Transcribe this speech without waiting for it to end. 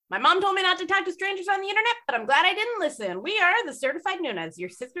My mom told me not to talk to strangers on the internet, but I'm glad I didn't listen. We are the Certified Nunas, your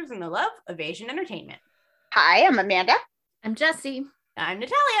sisters in the love of Asian entertainment. Hi, I'm Amanda. I'm Jessie. I'm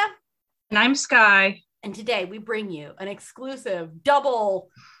Natalia. And I'm Sky. And today we bring you an exclusive double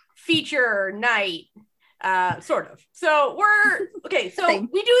feature night, sort of. So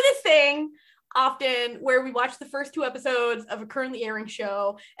we do this thing often where we watch the first 2 episodes of a currently airing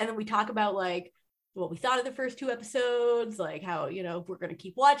show, and then we talk about like what we thought of the first 2 episodes, like how, you know, we're going to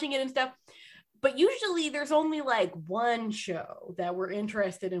keep watching it and stuff. But usually there's only like one show that we're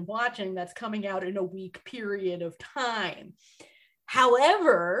interested in watching that's coming out in a week period of time.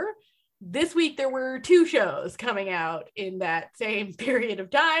 However, this week there were 2 shows coming out in that same period of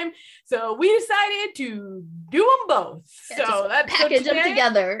time, so we decided to do them both. Yeah, so that's package them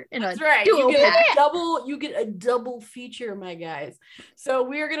together in a duo pack. You get a double feature, my guys. So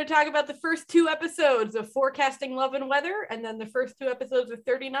we are going to talk about the first 2 episodes of Forecasting Love and Weather, and then the first 2 episodes of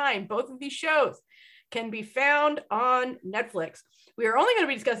 39. Both of these shows can be found on Netflix. We are only going to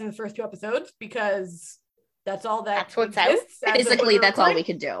be discussing the first 2 episodes because that's all that's what's out. Physically, that's all we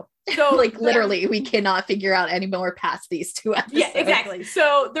can do. So like literally we cannot figure out any more past these 2 episodes. Yeah, exactly.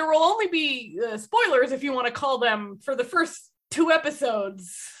 So there will only be spoilers, if you want to call them, for the first 2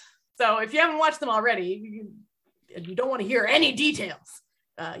 episodes. So if you haven't watched them already and you don't want to hear any details,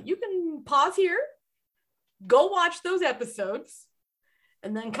 you can pause here, go watch those episodes,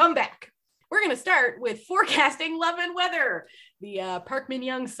 and then come back. We're going to start with Forecasting Love and Weather, the Park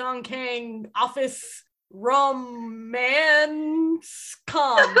Min-young, Song Kang office romance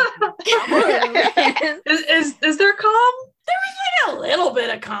com. Is there com? There was like a little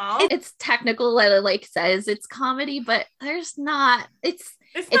bit of com. It's technical, like says it's comedy, but there's not. It's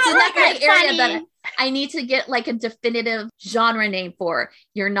in that gray area that I need to get like a definitive genre name for.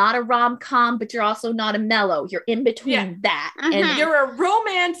 You're not a rom-com, but you're also not a mellow. You're in between that. Mm-hmm. And you're a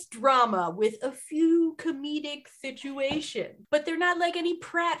romance drama with a few comedic situations, but they're not like any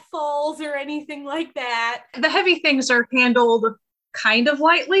pratfalls or anything like that. The heavy things are handled kind of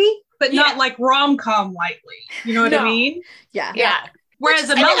lightly, but not like rom-com lightly. You know what I mean? Yeah. Whereas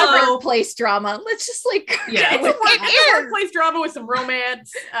a mellow workplace drama, let's just like it's a workplace drama with some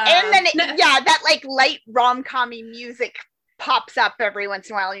romance, and then that like light rom-commy music pops up every once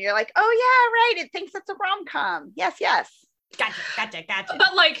in a while, and you're like, oh yeah, right, it thinks it's a rom-com. Yes. Gotcha.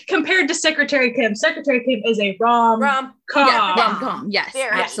 But like compared to Secretary Kim is a rom-com. Yes,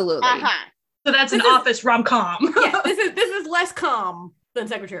 absolutely. So that's an office rom-com. Yeah, this is less calm than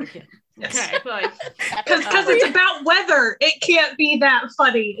Secretary Kim. Yes. Okay, because it's about weather. It can't be that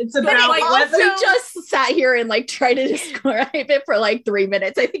funny. It's about weather. We just sat here and like tried to describe it for like 3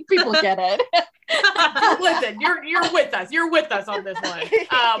 minutes. I think people get it. Listen, you're with us. You're with us on this one.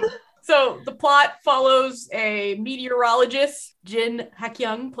 So the plot follows a meteorologist, Jin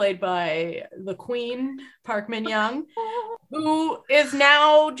Hak-young, played by the Queen, Park Min-young, who is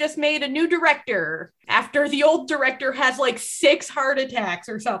now just made a new director after the old director has like 6 heart attacks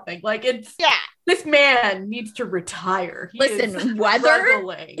or something. Like this man needs to retire. Listen, weather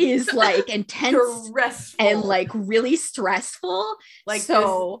is like intense and like really stressful. Like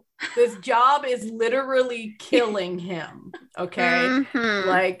this job is literally killing him. Okay. Mm-hmm.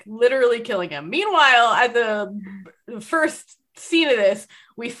 Like literally killing him. Meanwhile, at the first scene of this,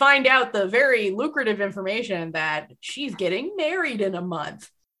 we find out the very lucrative information that she's getting married in a month.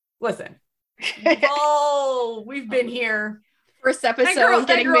 Listen, we've been here. First episode,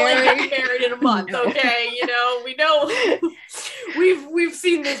 getting married in a month. Okay, we know we've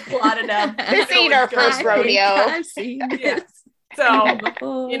seen this plot enough. This ain't our first rodeo. I've seen this. So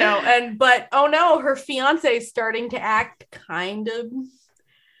but oh no, her fiance is starting to act kind of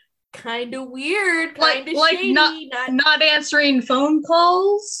weird, kind of shady, not answering phone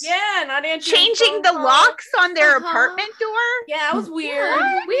calls. Yeah, not answering. Changing the locks on their apartment door. Yeah, that was weird.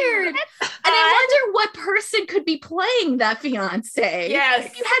 Weird. And I wonder what person could be playing that fiance. Yes,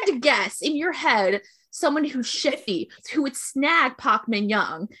 if you had to guess in your head, someone who's shifty, who would snag Park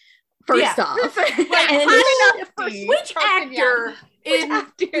Min-young. First off, which actor in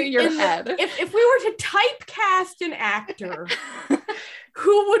your head? If we were to typecast an actor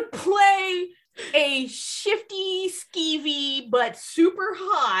who would play a shifty, skeevy, but super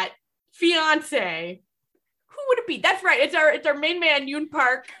hot fiance, who would it be? That's right. It's our main man, Yoon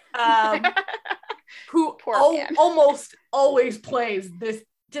Park, who almost always plays this,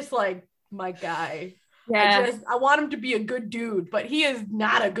 just like my guy. Yeah. I want him to be a good dude, but he is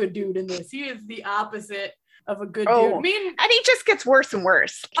not a good dude in this. He is the opposite of a good dude. And he just gets worse and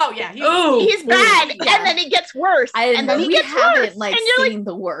worse. Oh yeah, he's bad, and then he gets worse, and then he gets worse. Like and you're seen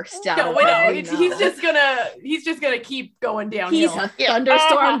the worst. No, he's just gonna keep going downhill. He's a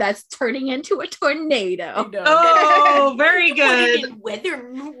thunderstorm that's turning into a tornado. Oh, very good. Weather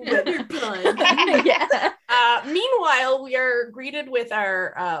pun. Meanwhile, we are greeted with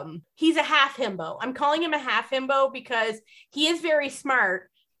our he's a half himbo. I'm calling him a half himbo because he is very smart.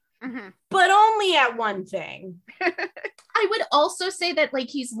 Mm-hmm. But only at one thing. I would also say that like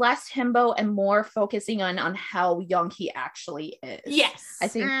he's less himbo and more focusing on how young he actually is. Yes. I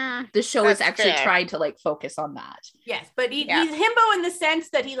think the show is actually trying to like focus on that. Yes, but he's himbo in the sense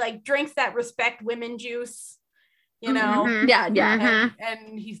that he like drinks that respect women juice, you know? Mm-hmm. Yeah.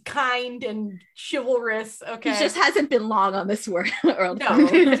 And he's kind and chivalrous. Okay. He just hasn't been long on this world. No,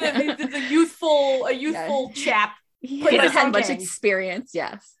 he's a youthful chap. He doesn't have much experience,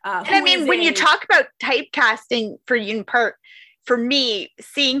 yes. And I mean, when you talk about typecasting for Yoon Park, for me,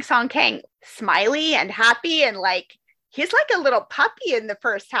 seeing Song Kang smiley and happy and like, he's like a little puppy in the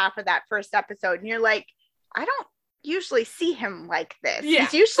first half of that first episode. And you're like, I don't usually see him like this. Yeah.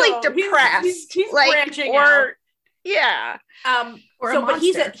 He's usually depressed. He's like, branching out. Yeah. But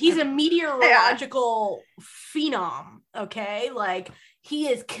he's a meteorological phenom, okay? Like, he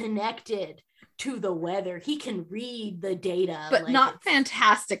is connected to the weather. He can read the data, but like, not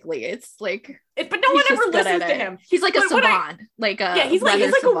fantastically. It's like, but no one ever listens to him. He's like a savant, he's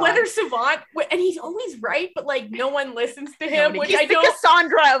like a weather savant, and he's always right. But like, no one listens to him. He's the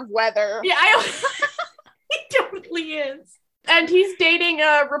Cassandra of weather. Yeah, he totally is. And he's dating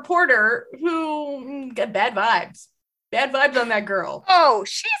a reporter who got bad vibes. Bad vibes on that girl. Oh,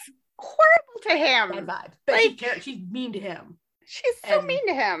 she's horrible to him. Bad vibes, but like, she's mean to him. She's so mean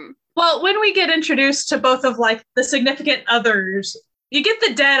to him. Well, when we get introduced to both of like the significant others, you get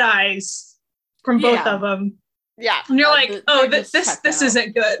the dead eyes from both of them. Yeah. And you're like, this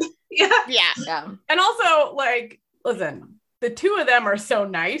isn't good. Yeah. And also, like, listen, the two of them are so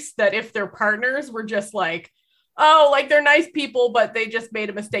nice that if their partners were just like, oh, like they're nice people, but they just made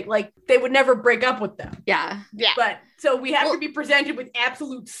a mistake, like they would never break up with them. Yeah. But so we have to be presented with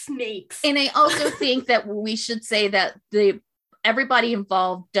absolute snakes. And I also think that we should say that everybody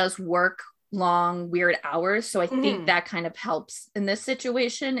involved does work long, weird hours. So I think that kind of helps in this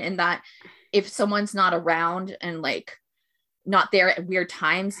situation, in that if someone's not around and like not there at weird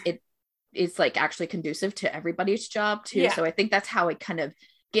times, it is like actually conducive to everybody's job too. Yeah. So I think that's how it kind of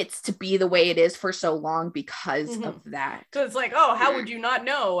gets to be the way it is for so long because of that. So it's like, oh, how would you not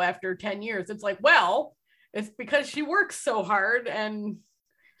know after 10 years? It's like, well, it's because she works so hard and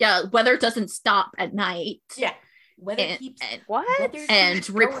weather doesn't stop at night. Yeah. And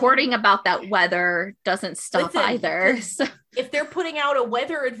reporting about that weather doesn't stop either. So. If they're putting out a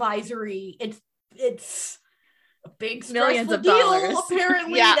weather advisory, it's a big millions of deal. Dollars.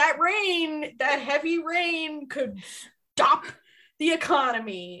 Apparently, that heavy rain could stop the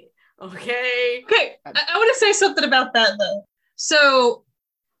economy. Okay. I want to say something about that though. So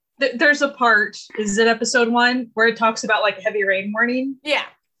there's a part, is it episode 1, where it talks about like a heavy rain warning? Yeah.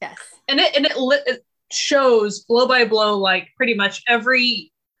 Yes. And it shows blow by blow like pretty much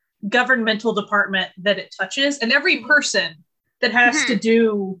every governmental department that it touches and every person that has to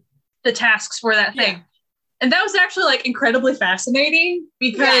do the tasks for that thing. And that was actually like incredibly fascinating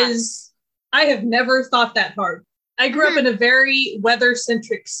because I have never thought that hard. I grew up in a very weather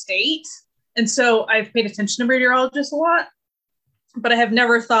centric state, and so I've paid attention to meteorologists a lot, but I have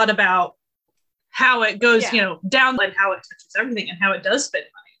never thought about how it goes down and how it touches everything and how it does spend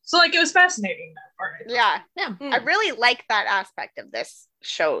money. So like, it was fascinating, that part. I really like that aspect of this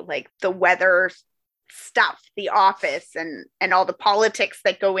show, like the weather stuff, the office and all the politics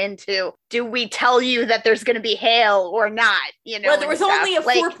that go into, do we tell you that there's going to be hail or not? Well, there was only a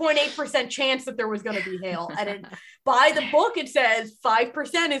 4.8% chance that there was going to be hail. And by the book, it says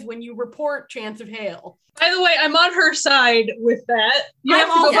 5% is when you report chance of hail. By the way, I'm on her side with that.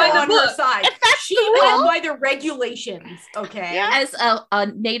 I'm also on her side. She went by the regulations, okay? Yeah. As a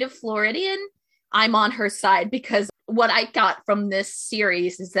native Floridian, I'm on her side because what I got from this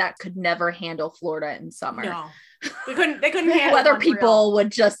series is that could never handle Florida in summer. No, they couldn't handle weather. People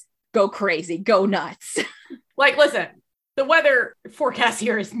would just go crazy, go nuts. Like, listen, the weather forecast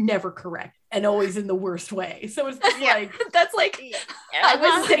here is never correct and always in the worst way. So it's like, that's like, I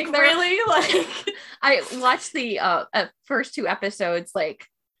was sitting there, really like, I watched the first 2 episodes like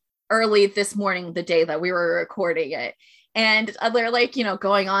early this morning, the day that we were recording it. And they're like,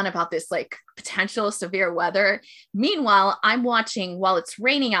 going on about this like potential severe weather. Meanwhile, I'm watching while it's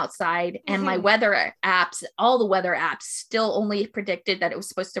raining outside and my weather apps, all the weather apps still only predicted that it was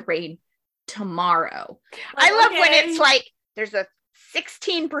supposed to rain tomorrow. I love when it's like there's a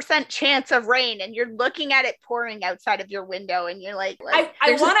 16% chance of rain and you're looking at it pouring outside of your window and you're like I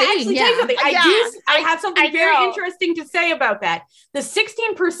want to actually tell you something. I have something very interesting to say about that. The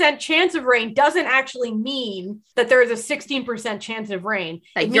 16% chance of rain doesn't actually mean that there is a 16% chance of rain.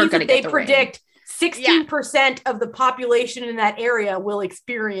 It means that they predict 16% of the population in that area will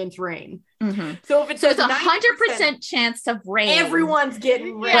experience rain. Mm-hmm. So if it's a 100% chance of rain, everyone's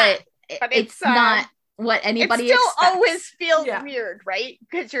getting rain. But it's not what anybody it still expects. Always feels weird, right?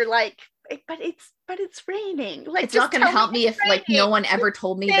 Because you're like, but it's raining. Like, it's not going to help me if like no one ever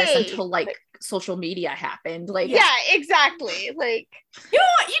told me this until like social media happened. Like, exactly. Like,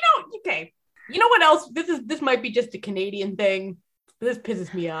 okay. You know what else? This might be just a Canadian thing. This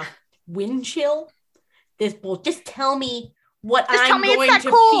pisses me off. Wind chill. This will just tell me what I'm going to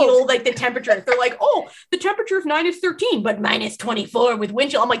feel like the temperature. They're like, oh, the temperature is -13, but -24 with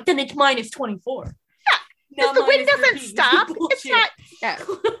wind chill. I'm like, then it's -24. Because the wind doesn't stop. It's not. Yeah.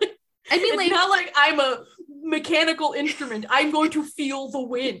 I mean, it's not like I'm a mechanical instrument. I'm going to feel the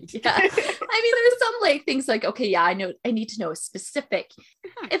wind. Yeah. I mean, there's some like things like, okay, yeah, I know. I need to know a specific.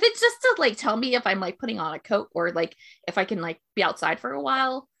 If it's just to like tell me if I'm like putting on a coat or like if I can like be outside for a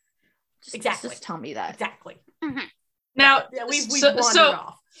while. Just tell me that. Exactly. Mm-hmm. Now, we've wandered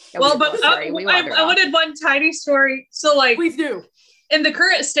off. I wanted one tiny story. So, like, please do. In the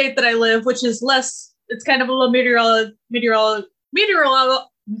current state that I live, which is less. It's kind of a little meteorologically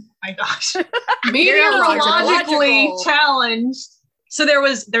challenged. So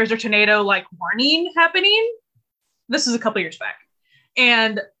there's a tornado like warning happening. This was a couple years back.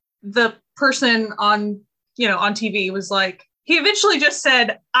 And the person on TV was like, he eventually just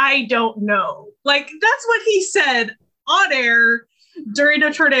said, I don't know. Like, that's what he said on air during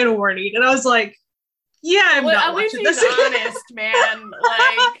a tornado warning. And I was like, yeah, I'm not watching this. Honest, man.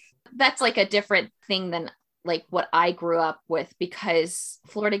 Like, that's like a different thing than like what I grew up with, because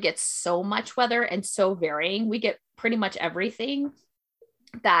Florida gets so much weather and so varying. We get pretty much everything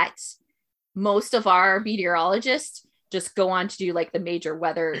that most of our meteorologists just go on to do like the major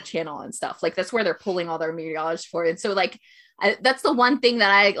weather channel and stuff. Like that's where they're pulling all their meteorologists for. And so like, that's the one thing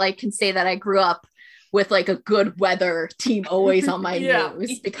that I like can say that I grew up with like a good weather team always on my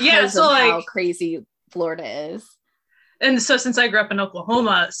news because of how crazy Florida is. And so since I grew up in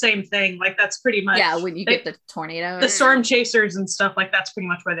Oklahoma, same thing. Like that's pretty much when you get the tornado, the storm chasers and stuff, like that's pretty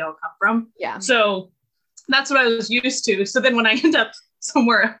much where they all come from. Yeah. So that's what I was used to. So then when I end up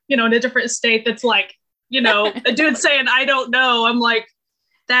somewhere, in a different state that's like, a dude saying, I don't know, I'm like,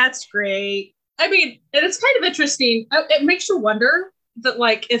 that's great. I mean, and it's kind of interesting. It makes you wonder that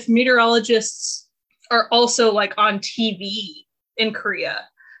like if meteorologists are also like on TV in Korea,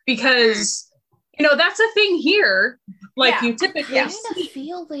 because that's a thing here. Like you typically I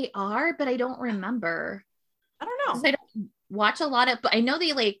feel they are, but I don't remember. I don't know. I don't watch a lot of, but I know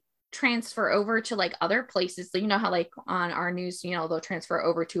they like transfer over to like other places. So, how like on our news, they'll transfer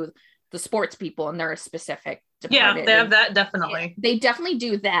over to the sports people and they're a specific department. Yeah, they have that definitely. They definitely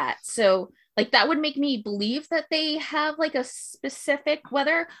do that. So like that would make me believe that they have like a specific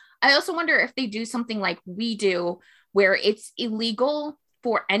weather. I also wonder if they do something like we do, where it's illegal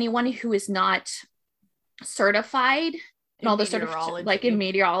for anyone who is not certified in all the certifications, like in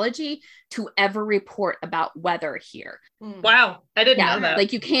meteorology, to ever report about weather here. Wow, I didn't know that.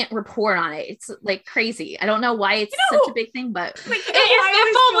 Like you can't report on it. It's like crazy. I don't know why it's such a big thing, but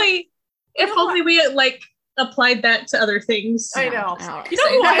if only we like applied that to other things. I know. You know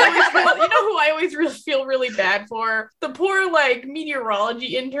who I always feel really bad for? The poor like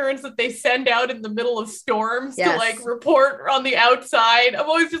meteorology interns that they send out in the middle of storms to like report on the outside. I'm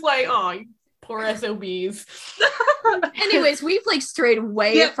always just like, oh, you poor SOBs. Anyways, we've like strayed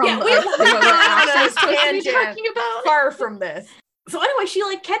away from what we're actually supposed to be talking about. Far from this. So anyway, she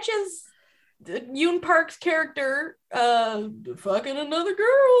like catches Yoon Park's character fucking another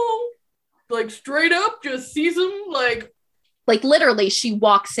girl. Like straight up just sees him like literally she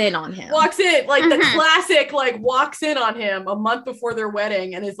walks in on him. Walks in like the classic like walks in on him a month before their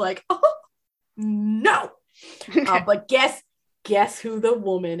wedding and is like, oh no. But guess who the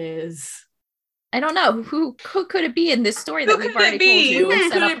woman is? I don't know. Who could it be in this story that we've already told you? Who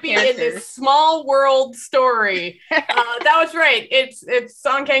could it be in this small world story? That was right. It's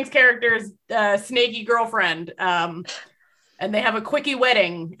Song Kang's character's snaky girlfriend. And they have a quickie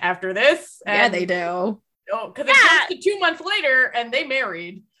wedding after this. And, they do. Oh, because it comes to 2 months later and they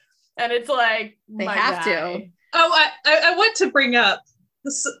married. And it's like they have to. Oh, I want to bring up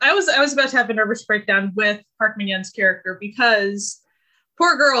this. I was about to have a nervous breakdown with Park Min-young's character because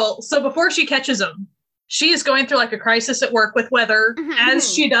poor girl. So before she catches him, she is going through like a crisis at work with weather,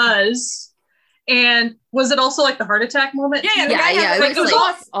 as she does. And was it also like the heart attack moment? Yeah, It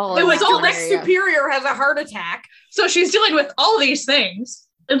was all like Superior has a heart attack. So she's dealing with all these things,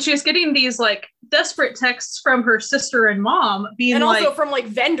 and she's getting these like desperate texts from her sister and mom, being and like, also from like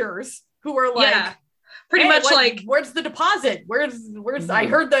vendors who are like, pretty much like, where's the deposit? Where's I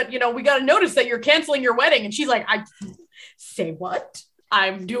heard that, we got a notice that you're canceling your wedding, and she's like, I say what?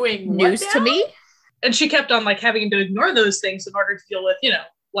 I'm doing news to me. And she kept on like having to ignore those things in order to deal with,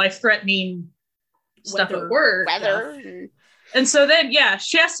 life-threatening stuff at work. And so then,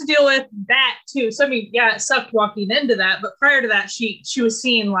 she has to deal with that too. So I mean, it sucked walking into that, but prior to that, she was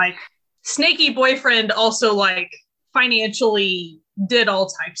seeing like snaky boyfriend also like financially did all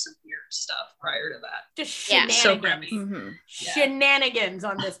types of weird stuff prior to that. Just shenanigans. Shenanigans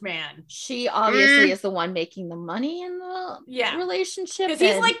on this man. She obviously is the one making the money in the relationship. Because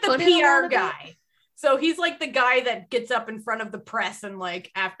he's like the PR guy. So he's like the guy that gets up in front of the press and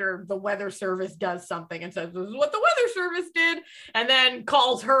like after the weather service does something and says, this is what the weather service did. And then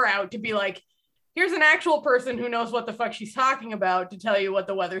calls her out to be like, here's an actual person who knows what the fuck she's talking about to tell you what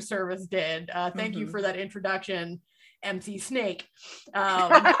the weather service did. Thank you for that introduction, MC Snake.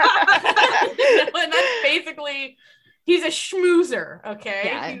 And that's basically, he's a schmoozer, okay?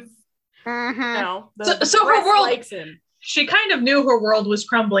 Yeah. He's, so her world likes him. She kind of knew her world was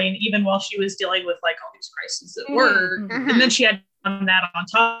crumbling even while she was dealing with like all these crises at work. And then she had done that on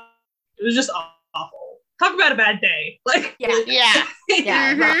top. It was just awful. Talk about a bad day. Like,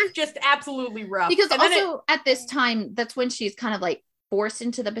 rough. Just absolutely rough. Because also at this time, that's when she's kind of like forced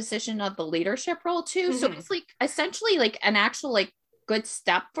into the position of the leadership role too. So it's like essentially like an actual like good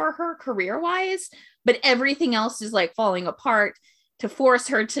step for her career wise, but everything else is like falling apart to force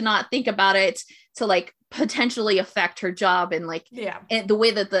her to not think about it, to like potentially affect her job. And like, and the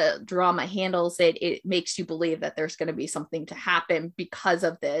way that the drama handles it, it makes you believe that there's going to be something to happen because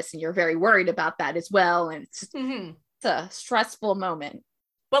of this. And you're very worried about that as well. And it's, it's a stressful moment.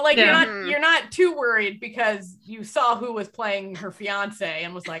 But like, you're not too worried because you saw who was playing her fiance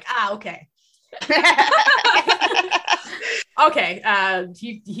and was like, okay. Okay.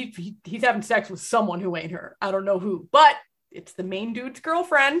 He's having sex with someone who ain't her. I don't know who, but it's the main dude's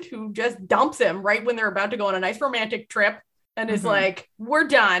girlfriend who just dumps him right when they're about to go on a nice romantic trip and is like, we're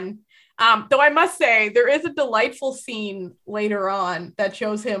done. Though I must say, there is a delightful scene later on that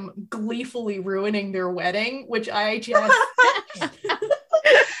shows him gleefully ruining their wedding, which I just... but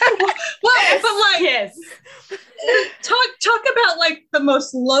like, talk about like the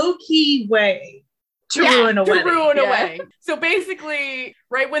most low-key way to ruin a wedding. So basically,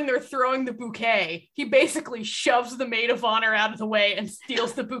 right when they're throwing the bouquet, he basically shoves the maid of honor out of the way and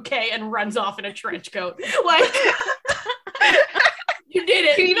steals the bouquet and runs off in a trench coat. Like, you did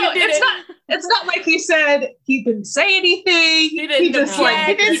it. It's not like he said he didn't say anything. He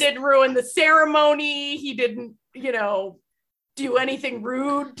didn't ruin the ceremony. He didn't, do anything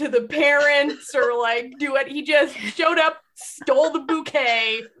rude to the parents or like do it. He just showed up, stole the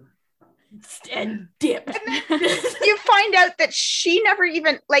bouquet, and dipped. And then you find out that she never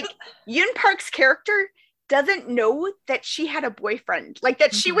even, like, Yoon Park's character doesn't know that she had a boyfriend, like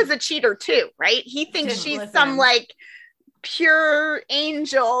that she was a cheater too, right? He thinks she's some like pure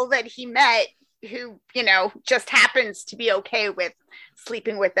angel that he met who, just happens to be okay with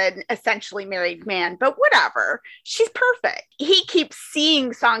sleeping with an essentially married man, but whatever. She's perfect. He keeps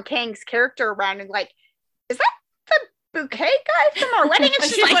seeing Song Kang's character around and like, is that the bouquet guy from our wedding? And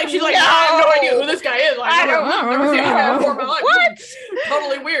she's like, no. I have no idea who this guy is. I never seen him before in my life. What?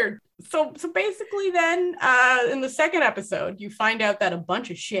 Totally weird. So basically then, in the second episode, you find out that a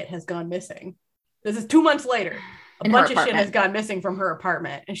bunch of shit has gone missing. This is 2 months later. A bunch of shit has gone missing from her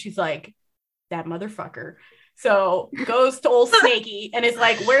apartment. And she's like, that motherfucker. So goes to old Snakey and is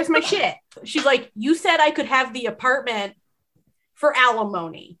like, where's my shit? She's like, you said I could have the apartment for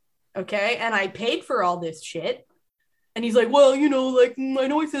alimony. Okay. And I paid for all this shit. And he's like, well, like, I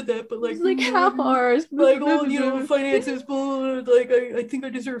know I said that, but like, it's like half ours. Like, finances, like, I think I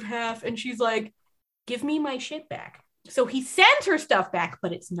deserve half. And she's like, give me my shit back. So he sends her stuff back,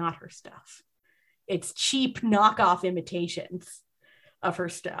 but it's not her stuff. It's cheap knockoff imitations of her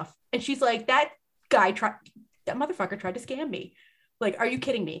stuff. And she's like, that motherfucker tried to scam me. Like, are you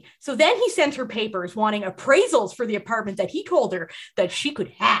kidding me? So then he sends her papers wanting appraisals for the apartment that he told her that she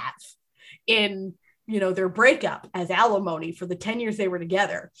could have in, their breakup as alimony for the 10 years they were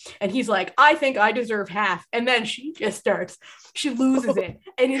together. And he's like, I think I deserve half. And then she loses it.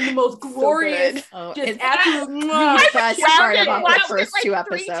 And in the most glorious, absolute best part about the first two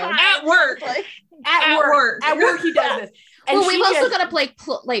episodes. At work. At work he does this. And well, we've also got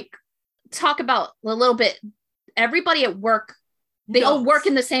to talk about a little bit. Everybody at work they all work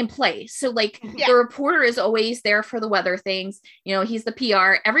in the same place. So like the reporter is always there for the weather things. You know, he's the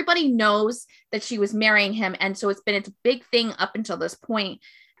PR. Everybody knows that she was marrying him. And so it's a big thing up until this point.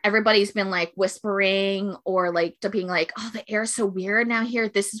 Everybody's been like whispering or like to being like, oh, the air's so weird now here.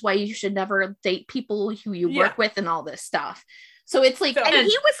 This is why you should never date people who you work with and all this stuff. So it's like, and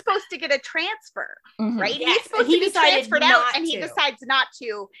he was supposed to get a transfer, right? Yes. He's supposed to be transferred out, and he decides not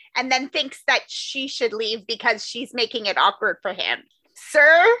to, and then thinks that she should leave because she's making it awkward for him.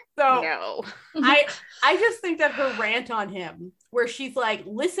 Sir, no. I just think that her rant on him, where she's like,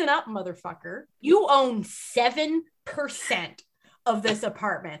 listen up, motherfucker. You own 7% of this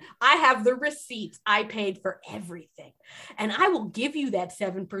apartment. I have the receipts. I paid for everything. And I will give you that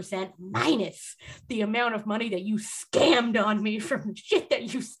 7% minus the amount of money that you scammed on me from shit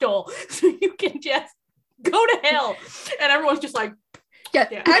that you stole. So you can just go to hell. And everyone's just like, yeah,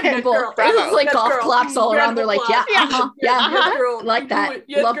 admirable. It was like golf claps all around. They're like, girl, like that.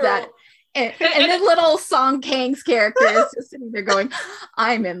 Love girl. That. And then little Song Kang's character is just sitting there going,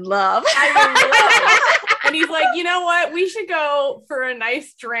 I'm in love. And he's like, you know what? We should go for a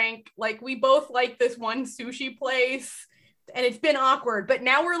nice drink. Like, we both like this one sushi place. And it's been awkward, but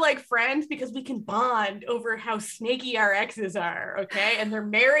now we're like friends because we can bond over how snaky our exes are, okay? And they're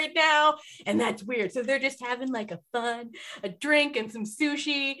married now, and that's weird. So they're just having like a drink and some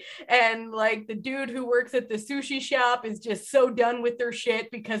sushi, and like the dude who works at the sushi shop is just so done with their shit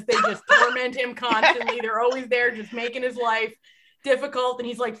because they just torment him constantly. They're always there just making his life difficult, and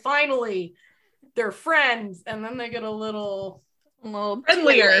he's like, finally, they're friends, and then they get a little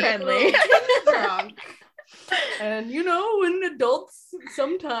friendly. And you know, when adults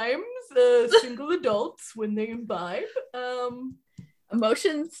sometimes single adults when they imbibe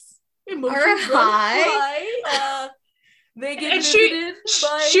emotions are high. They get and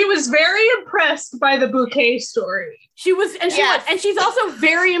she was very impressed by the bouquet story. She was, and she's also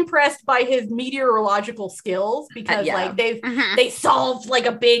very impressed by his meteorological skills because like they solved like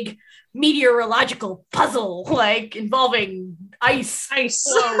a big meteorological puzzle like involving ice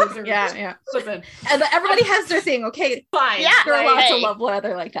flows or something. And everybody has their thing. Okay, fine. Yeah, there are lots of love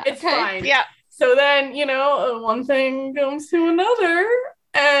weather like that. It's fine. Yeah. So then, you know, one thing comes to another,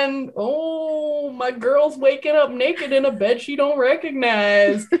 and my girl's waking up naked in a bed she don't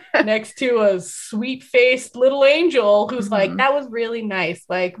recognize next to a sweet-faced little angel who's like, that was really nice.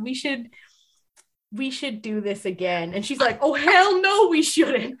 Like, we should do this again. And she's like, oh hell no, we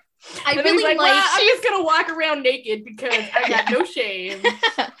shouldn't. I really like I'm just gonna walk around naked because I got no shame.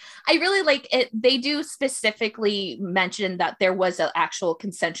 I really like it. They do specifically mention that there was an actual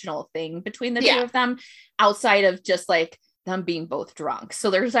consensual thing between the two of them outside of just like them being both drunk. So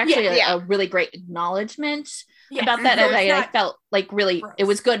there's actually a really great acknowledgement about that. And I felt like really gross. It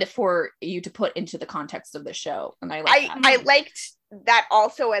was good for you to put into the context of the show. And I liked that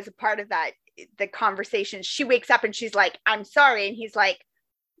also as a part of that, the conversation. She wakes up and she's like, I'm sorry. And he's like,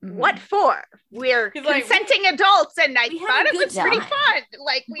 what for? We're consenting adults, and I thought it was pretty fun.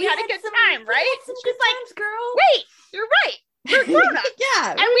 Like we had a good time, right? Some good times, girl. Wait, you're right. We're grown-ups.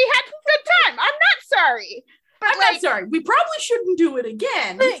 And we had a good time. I'm not sorry. But I'm not sorry. We probably shouldn't do it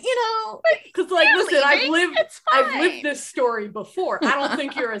again. But, you know, because like, listen, I've lived this story before. I don't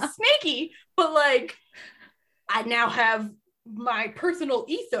think you're as snaky, but like, I now have my personal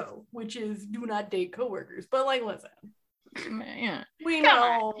ethos, which is do not date coworkers. But like, listen. Yeah, we know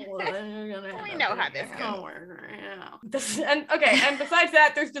how this goes. And besides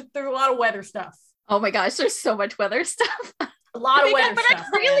that, there's a lot of weather stuff. Oh my gosh, there's so much weather stuff. A lot of weather but stuff.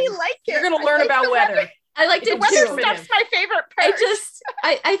 I really like it. You're gonna learn about weather. I liked it too. The weather stuff's my favorite part.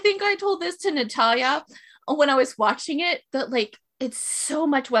 I think I told this to Natalia when I was watching it that like it's so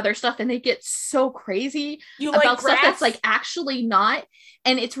much weather stuff and they get so crazy about stuff that's like actually not.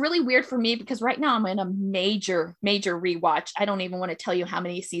 And it's really weird for me because right now I'm in a major rewatch. I don't even want to tell you how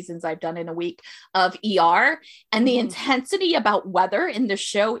many seasons I've done in a week of ER. And the intensity about weather in the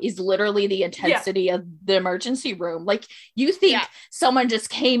show is literally the intensity of the emergency room. Like you think someone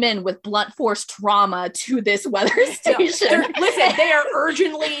just came in with blunt force trauma to this weather station. Listen, they are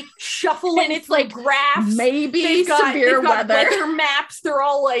urgently shuffling. It's like graphs. Maybe severe weather maps. They're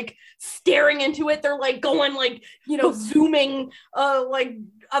all like staring into it. They're like going like, you know, zooming like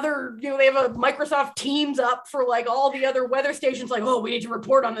other, you know, they have a Microsoft Teams up for like all the other weather stations, like, oh, we need to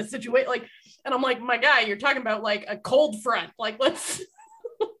report on this situation. Like, and I'm like, my guy, you're talking about like a cold front. Like, let's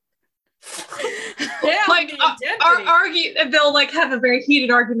like argue. They'll like have a very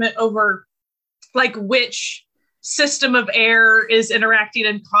heated argument over like which system of air is interacting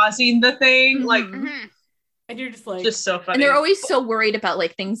and causing the thing. Like And you're just like, just so funny. And they're always so worried about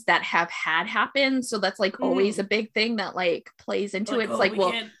like things that have had happened. So that's like always a big thing that like plays into it. It's like,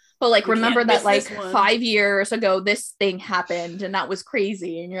 well, but like remember that like 5 years ago this thing happened and that was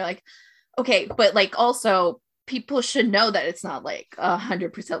crazy. And you're like, okay, but like also people should know that it's not like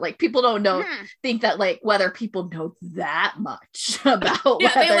 100%. Like people don't know think that like whether people know that much about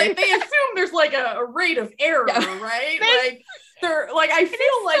whether they assume there's like a rate of error, right? Like they're like, I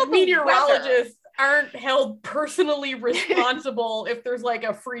feel like meteorologists aren't held personally responsible if there's like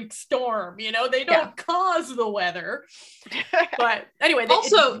a freak storm, you know, they don't cause the weather. But anyway,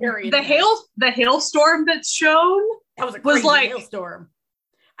 also the hailstorm that's shown that was a crazy hailstorm.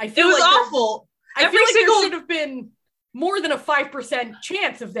 I feel it was awful. I feel like there should have been more than a 5%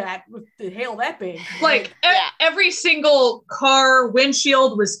 chance of that with the hail that big. Like every single car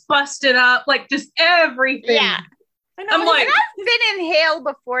windshield was busted up, like just everything. Yeah, I know. I'm like, I've been in hail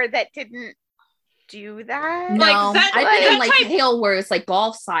before that didn't do that. No, like that, I've been in like type... hail where it's like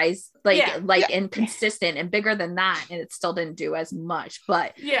golf size, and consistent and bigger than that, and it still didn't do as much.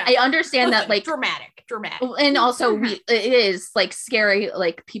 But I understand that like dramatic, and also it is like scary.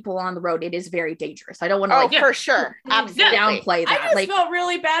 Like people on the road, it is very dangerous. I don't want to for sure, absolutely downplay that. I just felt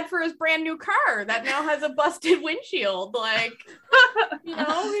really bad for his brand new car that now has a busted windshield. Like, you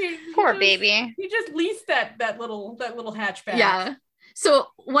know, poor baby. He just leased that little hatchback. Yeah. So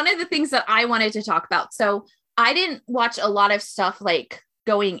one of the things that I wanted to talk about, so I didn't watch a lot of stuff like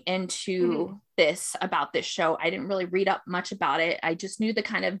going into this about this show. I didn't really read up much about it. I just knew the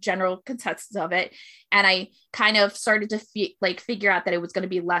kind of general consensus of it. And I kind of started to figure out that it was going to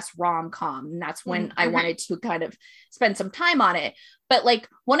be less rom-com. And that's when I wanted to kind of spend some time on it. But like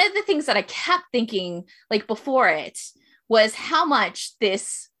one of the things that I kept thinking like before it was how much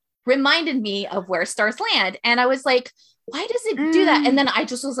this reminded me of Where Stars Land. And I was like, why does it do that? And then I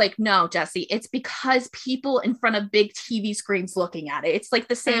just was like, no, Jessie, it's because people in front of big TV screens looking at it. It's like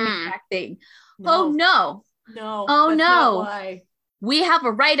the same exact thing. No. Oh no. Why. We have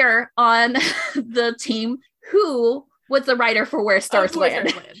a writer on the team who was the writer for Where Stars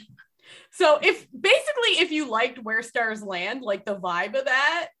Land. So if you liked Where Stars Land, like the vibe of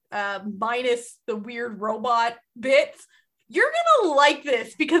that, minus the weird robot bits, you're gonna like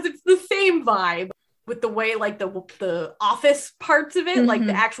this because it's the same vibe. With the way like the office parts of it, like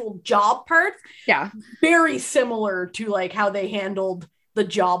the actual job parts, very similar to like how they handled the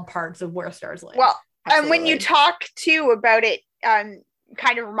job parts of Where Stars Land. Well, and when you talk too about it,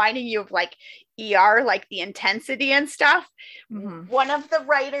 kind of reminding you of like ER, like the intensity and stuff. One of the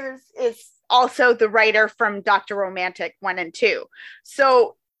writers is also the writer from Dr. Romantic 1 and 2,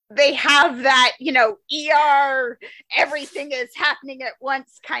 so they have that, you know, ER, everything is happening at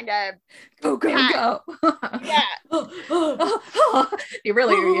once kind of go. Yeah. You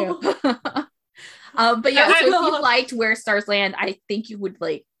really are you. But yeah, so if you liked Where Stars Land, I think you would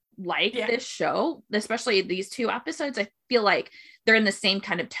like this show, especially these 2 episodes. I feel like they're in the same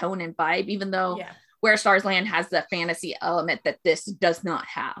kind of tone and vibe, even though Where Stars Land has the fantasy element that this does not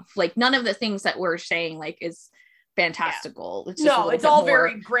have. Like none of the things that we're saying like is fantastical. It's just it's all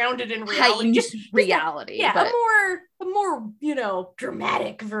very grounded in reality. Reality. But a more you know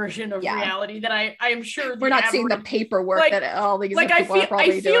dramatic version of reality that I am sure we're not seeing the paperwork that all these people are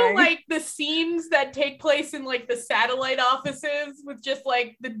probably doing. I feel like the scenes that take place in like the satellite offices with just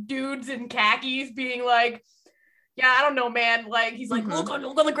like the dudes in khakis being like, yeah, I don't know, man. Like, he's like, look on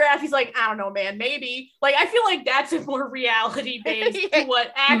the graph. He's like, I don't know, man. Maybe. Like, I feel like that's a more reality-based to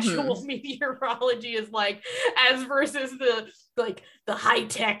what actual meteorology is like, as versus the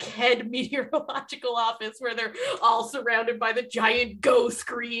high-tech head meteorological office where they're all surrounded by the giant Go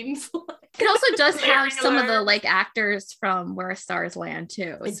screens. It also does have some of the like actors from Where Stars Land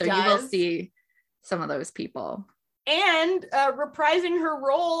too. You will see some of those people. And reprising her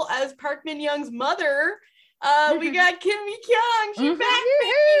role as Park Min Young's mother, we got Kim Mi-kyung. She's back,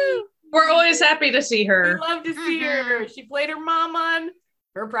 baby. We're always happy to see her. We love to see her. She played her mom on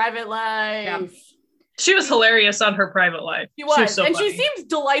Her Private Life. Yeah. She was hilarious on Her Private Life. She was so and funny. she seems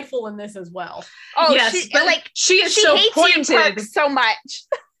delightful in this as well. Oh, yes, she is so pointed so much.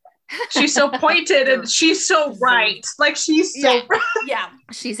 She's so pointed and she's so right. Like she's so right.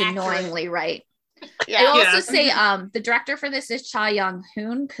 She's annoyingly right. I also say the director for this is Cha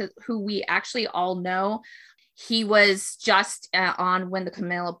Young-hoon, who we actually all know. He was just on When the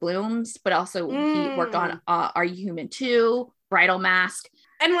Camellia Blooms, but also he worked on Are You Human 2, Bridal Mask.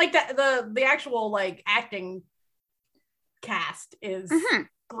 And like the actual like acting cast is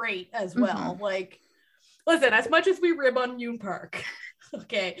great as well. Like, listen, as much as we rib on Yoon Park,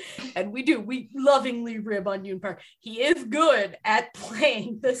 Okay. And we lovingly rib on Yoon Park. He is good at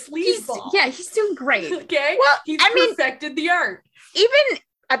playing the sleazeball. Yeah, he's doing great. Okay. Well, he's perfected the art. Even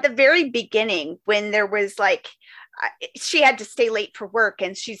at the very beginning, when there was like, she had to stay late for work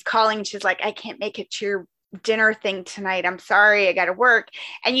and she's calling, she's like, I can't make it to your dinner thing tonight. I'm sorry, I gotta work.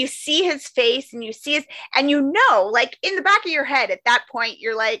 And you see his face and you see his, and you know, like in the back of your head at that point,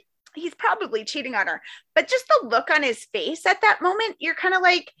 you're like, he's probably cheating on her. But just the look on his face at that moment, you're kind of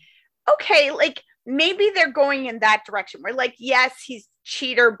like, okay, like maybe they're going in that direction. We're like, yes, he's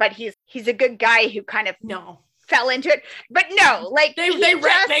cheater, but he's a good guy who kind of fell into it. But no, like they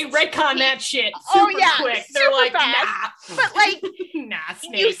retcon that shit super quick. They're like, fast. Nah. But like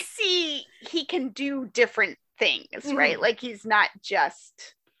Snake. You see he can do different things, right? Like he's not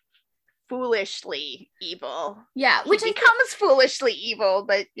just foolishly evil. Yeah, which becomes foolishly evil,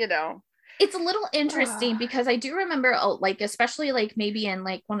 but you know. It's a little interesting because I do remember, like, especially like maybe in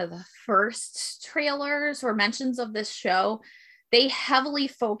like one of the first trailers or mentions of this show, they heavily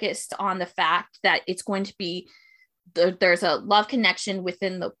focused on the fact that it's going to be there's a love connection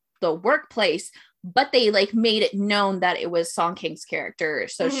within the workplace, but they like made it known that it was Song Kang's character,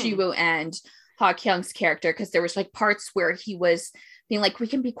 so Siwoo and Ha Kyung's character, because there was like parts where he was being like, we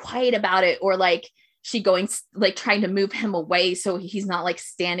can be quiet about it, or like she going like trying to move him away so he's not like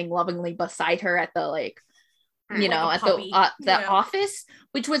standing lovingly beside her at the like you know, at the office,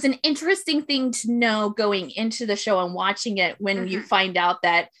 which was an interesting thing to know going into the show and watching it when you find out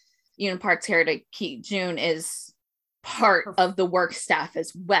that Yoon Park's character Ki Jun is part of the work staff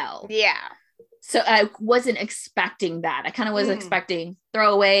as well. Yeah. So I wasn't expecting that. I kind of was expecting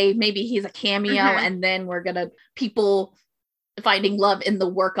throwaway, maybe he's a cameo, and then we're gonna people finding love in the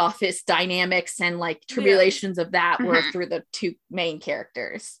work office dynamics and like tribulations of that were through the two main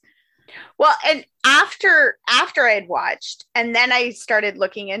characters. Well, and after I had watched, and then I started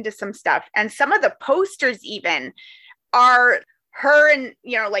looking into some stuff, and some of the posters even are her and,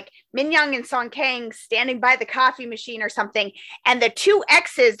 you know, like Min Young and Song Kang standing by the coffee machine or something, and the two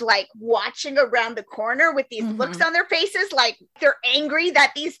exes like watching around the corner with these looks on their faces, like they're angry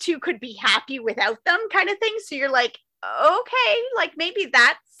that these two could be happy without them, kind of thing. So you're like, okay, like maybe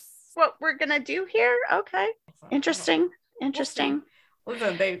that's what we're gonna do here. Okay, interesting.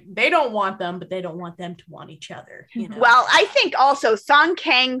 Listen, they don't want them, but they don't want them to want each other. You know? Well, I think also Song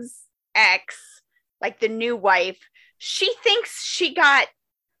Kang's ex, like the new wife, she thinks she got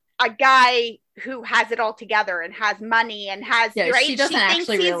a guy who has it all together and has money and has right. She doesn't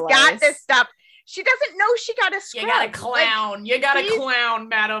actually thinks realize. He's got this stuff. She doesn't know she got a scrub. You got a clown. Like, you got a clown,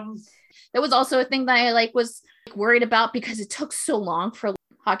 madam. That was also a thing that I like was worried about because it took so long for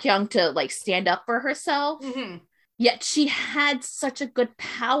Ha Kyung to like stand up for herself. Yet she had such a good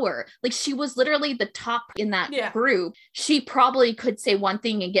power. Like she was literally the top in that group. She probably could say one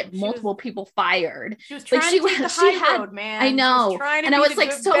thing and get multiple people fired. She was trying to take the high road, man. I know. And I was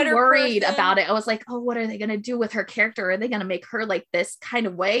like so worried person. about it. I was like, oh, what are they going to do with her character? Are they going to make her like this kind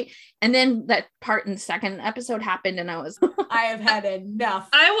of way? And then that part in the second episode happened and I was... I have had enough.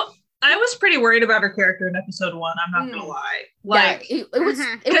 I was pretty worried about her character in episode 1. I'm not gonna lie. Like it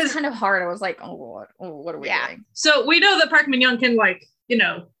was kind of hard. I was like, what are we doing? So we know that Park Min Young can like, you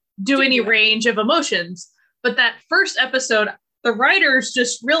know, do any range of emotions, but that first episode, the writers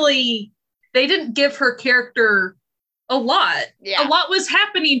just really they didn't give her character a lot. A lot was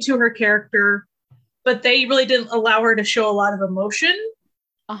happening to her character, but they really didn't allow her to show a lot of emotion.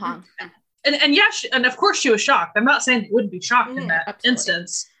 And yes, and of course she was shocked. I'm not saying they wouldn't be shocked in that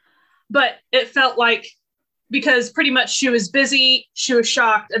instance. But it felt like because pretty much she was busy, she was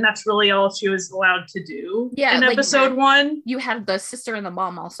shocked, and that's really all she was allowed to do in episode 1. You had the sister and the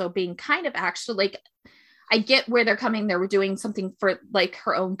mom also being kind of actually like, I get where they're coming. They were doing something for like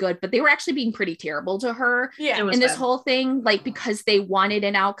her own good, but they were actually being pretty terrible to her in this whole thing, like because they wanted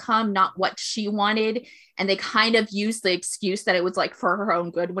an outcome, not what she wanted. And they kind of used the excuse that it was like for her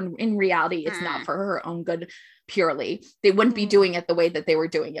own good, when in reality, it's not for her own good purely. They wouldn't be doing it the way that they were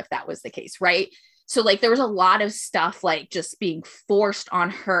doing if that was the case, right? So like there was a lot of stuff like just being forced on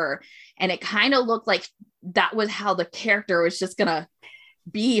her. And it kind of looked like that was how the character was just gonna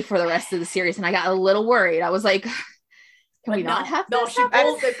be for the rest of the series. And I got a little worried. I was like, can we not have this? They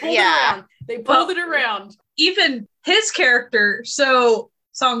pulled it around. They pulled it around. Even his character, so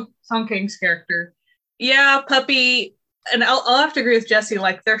Song Kang's character, puppy. And I'll have to agree with Jesse.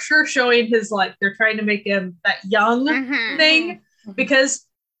 Like they're sure showing his like they're trying to make him that young thing because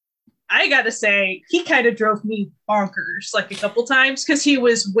I gotta say he kind of drove me bonkers like a couple times because he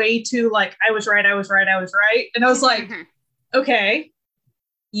was way too like I was right, and I was like, okay,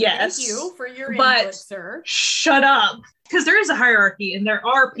 Yes. Thank you for your but input, sir. Shut up. Because there is a hierarchy and there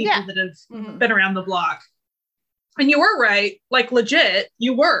are people that have been around the block. And you were right. Like, legit,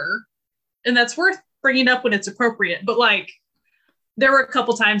 you were. And that's worth bringing up when it's appropriate. But, like, there were a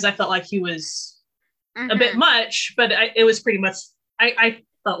couple times I felt like he was a bit much, but it was pretty much, I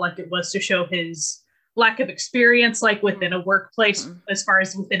felt like it was to show his lack of experience, like, within a workplace, as far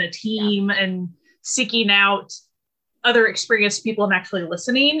as within a team and seeking out other experienced people and actually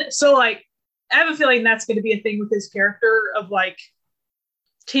listening. So, like, I have a feeling that's going to be a thing with his character of, like,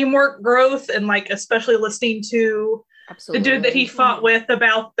 teamwork growth and, like, especially listening to the dude that he fought with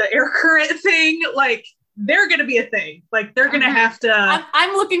about the air current thing. Like, they're going to be a thing. Like, they're going to have to...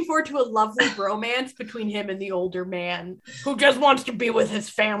 I'm looking forward to a lovely bromance between him and the older man who just wants to be with his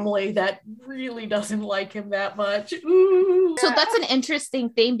family that really doesn't like him that much. Ooh. So that's an interesting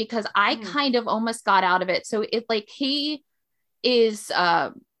thing because I kind of almost got out of it. So it, like, he is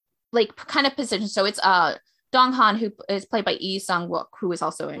like kind of positioned. So it's Dong Han, who is played by Lee Sang-wook, who is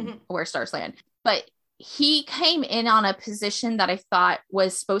also in Where Stars Land. But he came in on a position that I thought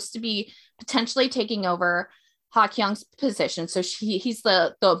was supposed to be potentially taking over Ha Kyung's position. So he's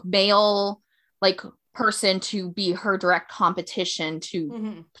the male, like, person to be her direct competition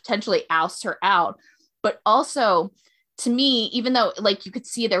to potentially oust her out. But also, to me, even though, like, you could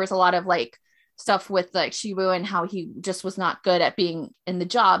see there was a lot of, like, stuff with, like, Shiwoo and how he just was not good at being in the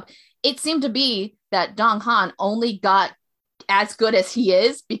job, it seemed to be that Dong Han only got as good as he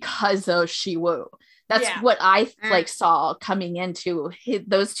is because of Shiwoo. That's what I like saw coming into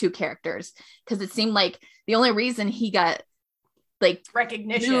those two characters, because it seemed like the only reason he got, like,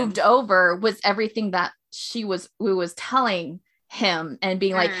 recognition moved over was everything that Shiwoo was telling him and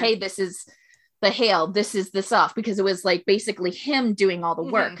being like, hey, this is the hail, this is the stuff, because it was, like, basically him doing all the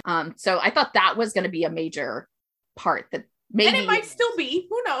work. So I thought that was going to be a major part that maybe, and it might still be,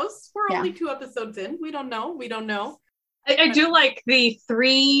 who knows, we're only 2 episodes in, we don't know. I do like the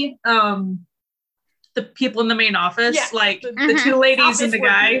 3 the people in the main office, like the 2 ladies and the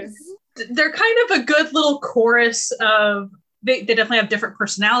guy. They're kind of a good little chorus of, they definitely have different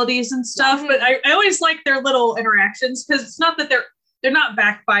personalities and stuff, but I always like their little interactions, because it's not that they're not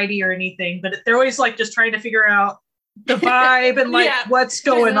backbitey or anything, but they're always, like, just trying to figure out the vibe and, like, what's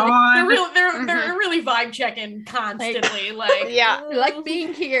going on. They're really vibe checking constantly. Like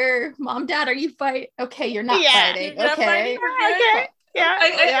being here. Mom, Dad, are you fighting? Okay, you're not fighting. You're not fighting. Okay.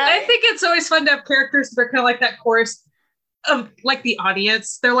 I think it's always fun to have characters that are kind of like that chorus of, like, the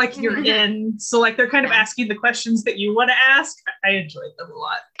audience. They're like, you're in. So, like, they're kind of asking the questions that you want to ask. I enjoyed them a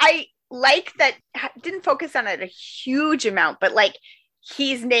lot. I like that, didn't focus on it a huge amount, but, like,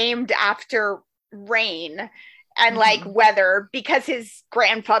 he's named after rain and like weather because his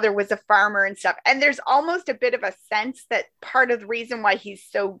grandfather was a farmer and stuff. And there's almost a bit of a sense that part of the reason why he's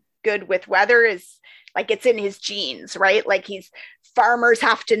so good with weather is, like, it's in his genes, right? Like, farmers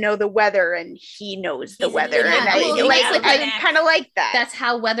have to know the weather and he knows the weather. And I kind of like that. That's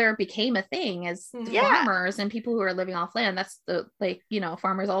how weather became a thing, as farmers and people who are living off land. That's the, like, you know,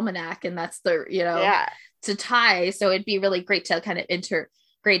 Farmer's Almanac, and that's the, you know, to tie. So it'd be really great to kind of integrate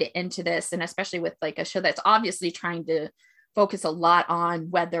it into this, and especially with, like, a show that's obviously trying to focus a lot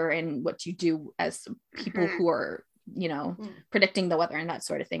on weather and what you do as people who are, you know, predicting the weather and that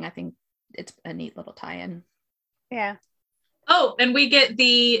sort of thing. I think it's a neat little tie-in. Yeah. Oh, and we get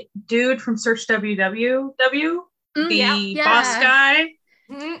the dude from Search WWW, the boss guy.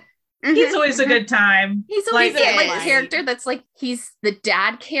 He's always a good time. He's always a character that's like, he's the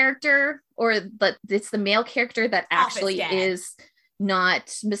dad character, or it's the male character that actually is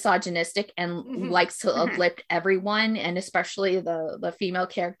not misogynistic and likes to uplift everyone, and especially the female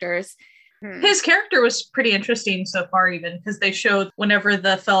characters. His character was pretty interesting so far, even because they showed whenever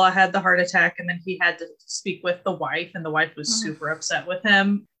the fella had the heart attack and then he had to speak with the wife, and the wife was super upset with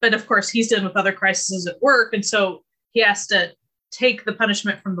him. But of course, he's dealing with other crises at work, and so he has to take the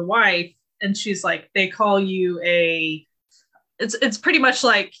punishment from the wife. And she's like, they call you it's pretty much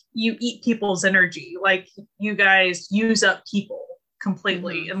like you eat people's energy. Like, you guys use up people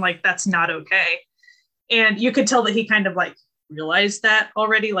completely, and, like, that's not okay. And you could tell that he kind of, like, realized that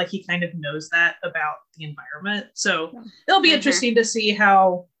already, like, he kind of knows that about the environment. So it'll be interesting to see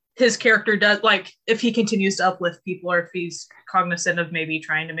how his character does, like, if he continues to uplift people, or if he's cognizant of maybe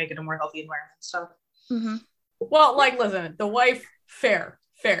trying to make it a more healthy environment and stuff. Well, like, listen, the wife, fair.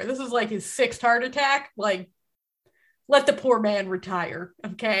 This is like his 6th heart attack. Like, let the poor man retire,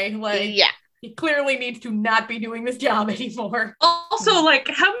 okay? Like, he clearly needs to not be doing this job anymore. Also, like,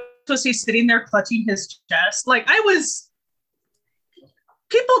 how was he sitting there clutching his chest? Like,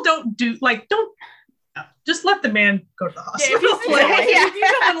 people don't Just let the man go to the hospital. If you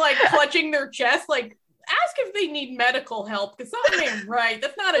see someone like clutching their chest, like ask if they need medical help because something ain't right.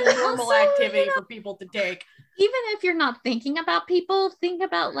 That's not a normal activity for people to take. Even if you're not thinking about people, think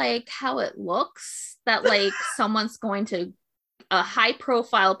about like how it looks that like someone's going to a high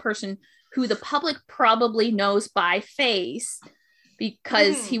profile person who the public probably knows by face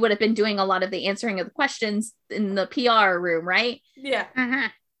because he would have been doing a lot of the answering of the questions in the PR room, right? Yeah.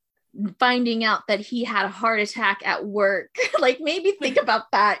 Finding out that he had a heart attack at work. Like maybe think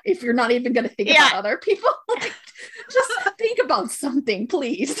about that if you're not even going to think about other people. Like, just think about something,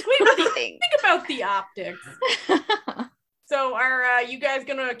 please. Think about the optics. So are you guys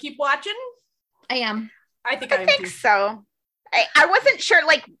going to keep watching? I am. I think so. I wasn't sure,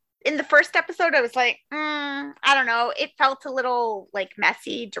 like, in the first episode, I was like, I don't know. It felt a little like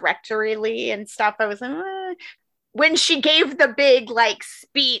messy directorially and stuff. I was like, when she gave the big like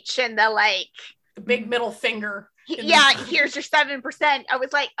speech and the big middle finger. Here's your 7%. I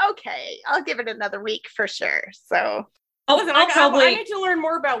was like, okay, I'll give it another week for sure. So I need to learn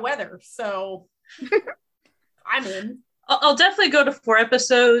more about weather. So I'm in. I'll definitely go to 4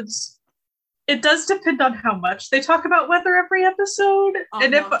 episodes. It does depend on how much they talk about weather every episode.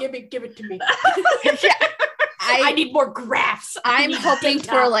 Give it to me. I need more graphs. I'm hoping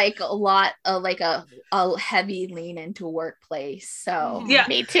for like a lot of like a heavy lean into workplace. So yeah,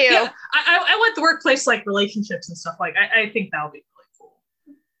 me too. Yeah. I want the workplace like relationships and stuff. Like I think that'll be really cool.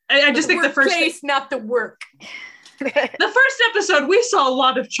 I just think the first place, not the work. The first episode, we saw a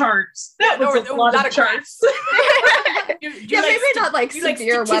lot of charts. That was a lot of charts. Maybe not like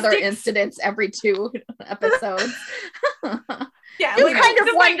severe weather incidents every 2 episodes. You kind of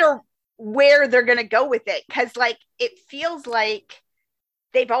wonder where they're going to go with it because, like, it feels like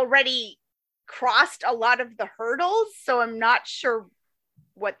they've already crossed a lot of the hurdles. So I'm not sure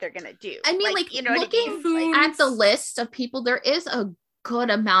what they're going to do. I mean, like you know, looking at the list of people, there is a good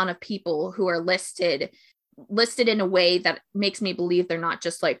amount of people who are listed in a way that makes me believe they're not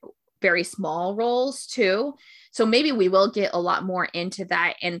just like very small roles too. So maybe we will get a lot more into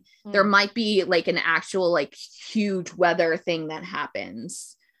that, and there might be like an actual like huge weather thing that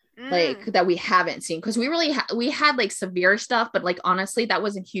happens like that we haven't seen, because we had like severe stuff, but like honestly that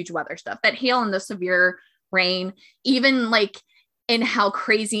wasn't huge weather stuff. That hail and the severe rain, even like in how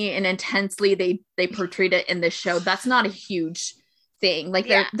crazy and intensely they portrayed it in this show, that's not a huge thing.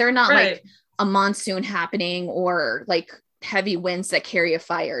 Like they're not like a monsoon happening or like heavy winds that carry a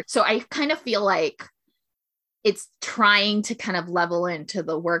fire. So I kind of feel like it's trying to kind of level into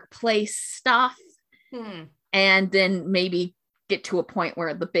the workplace stuff and then maybe get to a point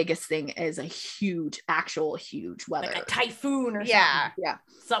where the biggest thing is a huge weather. Like a typhoon or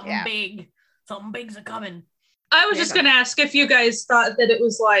something big. Something big's a coming. I was just going to ask if you guys thought that it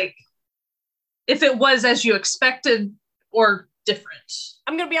was like, if it was as you expected or different.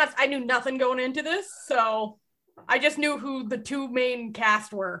 I'm going to be honest, I knew nothing going into this, so I just knew who the 2 main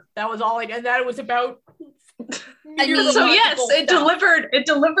cast were. That was all I did. That it was about. So yes, it delivered. It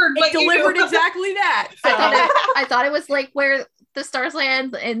delivered. It delivered exactly that. So. I thought it was like Where the Stars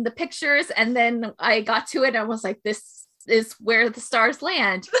Land in the pictures, and then I got to it and I was like, this is where the stars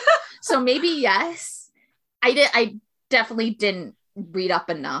land. So maybe yes. I definitely didn't read up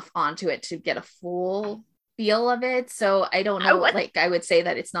enough onto it to get a full feel of it. So I don't know. I would say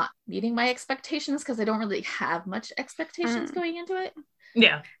that it's not meeting my expectations because I don't really have much expectations going into it.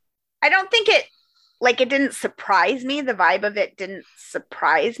 Yeah. I don't think it didn't surprise me. The vibe of it didn't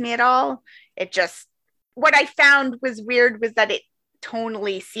surprise me at all. It just, what I found was weird was that it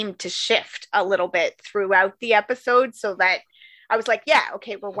tonally seemed to shift a little bit throughout the episode, so that I was like, yeah,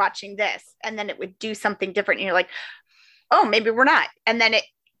 okay, we're watching this. And then it would do something different. And you're like, oh, maybe we're not. And then it,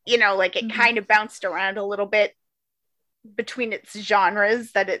 it kind of bounced around a little bit between its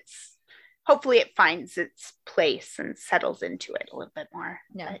genres, that it's, hopefully it finds its place and settles into it a little bit more.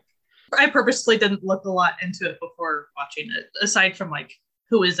 Yeah. I purposely didn't look a lot into it before watching it, aside from like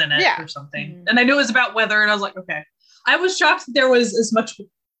who is in it or something. And I knew it was about weather, and I was like, okay. I was shocked that there was as much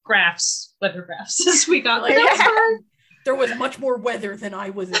weather graphs as we got. Like, there was much more weather than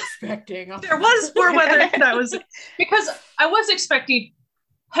I was expecting. There was more weather than I was, because I was expecting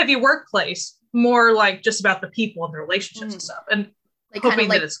heavy workplace, more like just about the people and their relationships and stuff. And like hoping kind of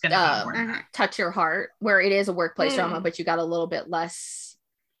like that it's going to be more. Touch Your Heart, where it is a workplace drama, but you got a little bit less.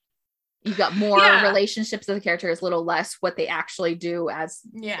 You got more relationships of the characters, a little less what they actually do as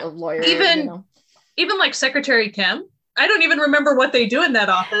a lawyer. Even like Secretary Kim, I don't even remember what they do in that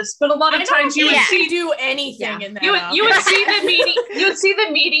office, but a lot of times you would see do anything in that. You would see the meeting. You would see the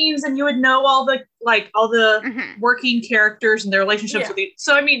meetings, and you would know all the working characters and their relationships with each.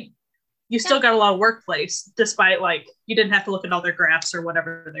 So I mean, you still got a lot of workplace, despite like you didn't have to look at all their graphs or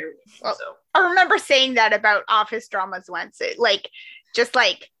whatever they were doing. Well, so I remember saying that about office dramas once. Just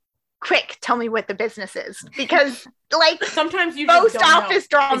quick, tell me what the business is, because like sometimes you most just don't office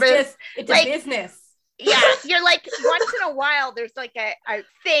know. dramas, it's a business. Yeah, you're like once in a while there's like a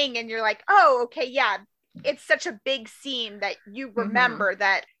thing, and you're like, oh, okay, yeah, it's such a big scene that you remember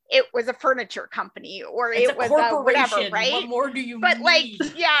that it was a furniture company or it's it was a whatever, right? What more do you But need? like,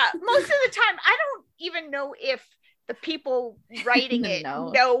 yeah, most of the time, I don't even know if the people writing it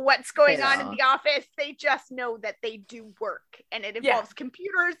know what's going on in the office. They just know that they do work, and it involves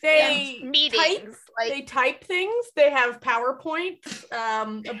computers and meetings. They type things. They have PowerPoints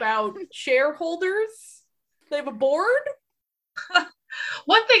about shareholders. They have a board.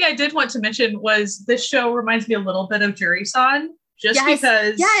 One thing I did want to mention was this show reminds me a little bit of Jury-san. Because I saw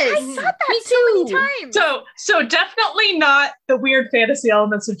that so many times. So definitely not the weird fantasy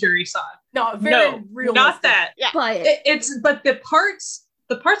elements of Jury-san. No, very realistic. Not that. Yeah. But the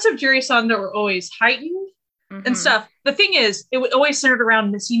parts of Jury-san that were always heightened and stuff. The thing is, it was always centered around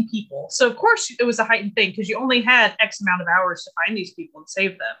missing people. So of course it was a heightened thing because you only had X amount of hours to find these people and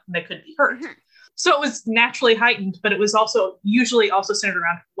save them, and they couldn't be hurt. So it was naturally heightened, but it was also usually also centered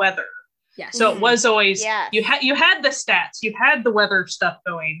around weather. Yes. So it was always you had the stats, you had the weather stuff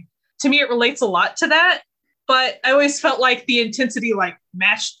going. To me, it relates a lot to that, but I always felt like the intensity like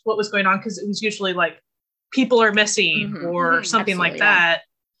matched what was going on because it was usually like people are missing or something like that,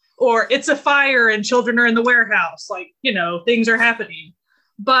 or it's a fire and children are in the warehouse, like things are happening.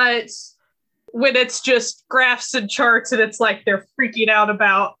 But when it's just graphs and charts and it's like they're freaking out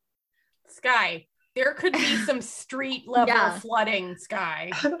about Sky, there could be some street level flooding,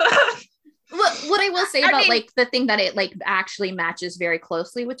 Sky. What I will say about like the thing that it like actually matches very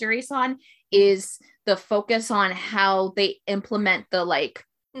closely with Jury-san is the focus on how they implement the like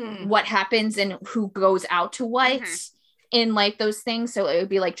what happens and who goes out to what in like those things. So it would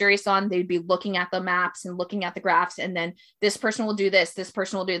be like Jury-san, they'd be looking at the maps and looking at the graphs, and then this person will do this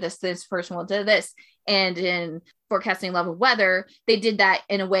person will do this person will do this. And in Forecasting Love and Weather, they did that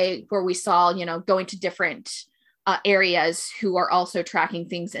in a way where we saw going to different areas who are also tracking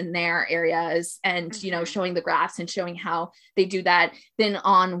things in their areas and showing the graphs and showing how they do that. Then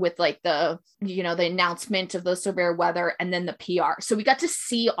on with like the the announcement of the severe weather and then the PR, so we got to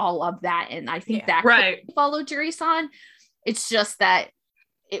see all of that, and I think that followed Jury-san. It's just that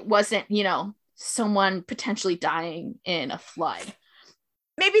it wasn't someone potentially dying in a flood.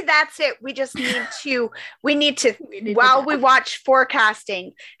 Maybe that's it. We just need to while we watch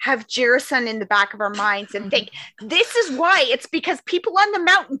Forecasting, have Jury-san in the back of our minds and think, this is why. It's because people on the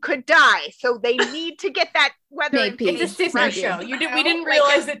mountain could die. So they need to get that weather. It's a sister show. We didn't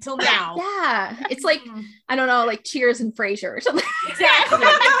realize it till now. Yeah. It's like, I don't know, like Cheers and Frasier or something.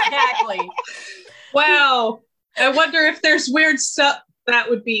 Exactly. Wow. I wonder if there's weird stuff that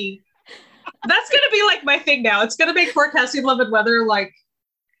would be. That's going to be like my thing now. It's going to make Forecasting Love and Weather like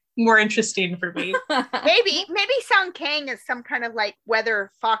more interesting for me. maybe Song Kang is some kind of like weather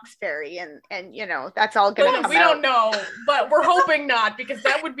fox fairy, and that's all gonna come out. We don't know, but we're hoping not, because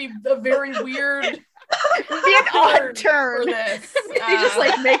that would be a very weird odd turn for this. They just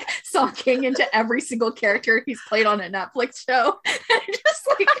like make Song Kang into every single character he's played on a Netflix show. Just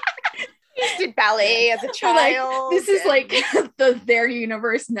like he did ballet as a child. This is like their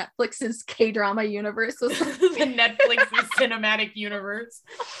universe, Netflix's K-drama universe. The Netflix's cinematic universe.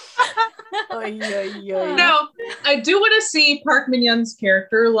 Now, I do want to see Park Min-young's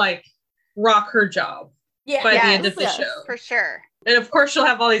character like rock her job by the end of the show. For sure. And of course, she'll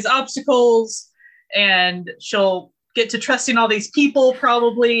have all these obstacles, and she'll get to trusting all these people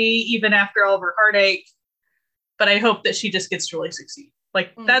probably even after all of her heartache. But I hope that she just gets to really succeed.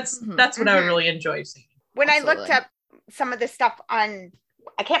 Like that's what I would really enjoy seeing. When I looked up some of the stuff on,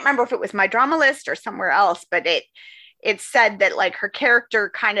 I can't remember if it was My Drama List or somewhere else, but it said that like her character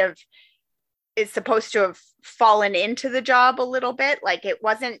kind of is supposed to have fallen into the job a little bit. Like it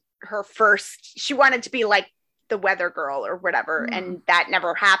wasn't her first, she wanted to be like the weather girl or whatever, and that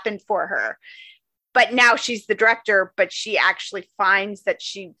never happened for her. But now she's the director, but she actually finds that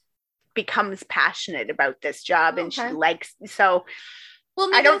she becomes passionate about this job and she likes, so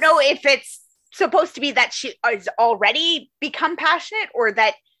I don't know if it's supposed to be that she is already become passionate, or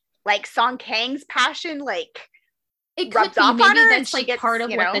that like Song Kang's passion like it rubs could be. off Maybe on her, that's like part of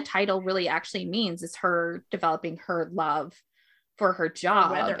what the title really actually means, is her developing her love for her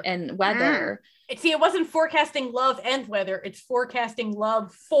job and weather. See, it wasn't Forecasting Love and Weather, it's Forecasting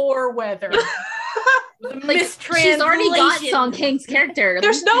Love for Weather. Like, she's already got Song Kang's character.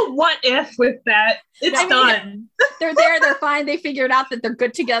 There's no what if with that. It's done. They're there. They're fine. They figured out that they're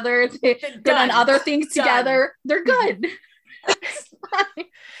good together. They've done other things together. They're good.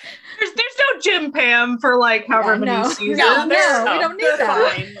 There's no Jim Pam for like however many seasons. No, we don't need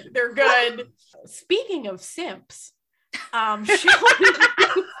that. Fine. They're good. Speaking of simps,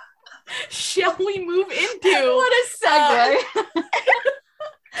 shall we move into what a segue?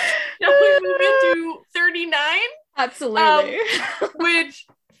 Shall we move into 39? Absolutely. Which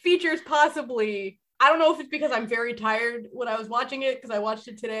features possibly, I don't know if it's because I'm very tired when I was watching it, because I watched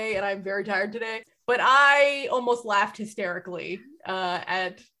it today and I'm very tired today, but I almost laughed hysterically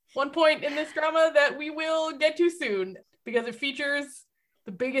at one point in this drama that we will get to soon, because it features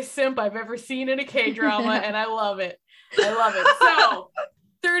the biggest simp I've ever seen in a K-drama, and I love it. So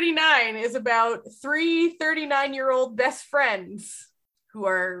 39 is about 3 39-year-old best friends who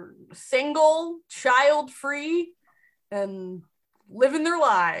are single, child-free, and living their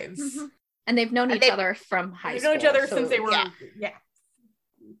lives. Mm-hmm. And they've known each other from high school. They've known each other since they were,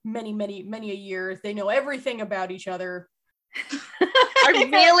 many a years. They know everything about each other. I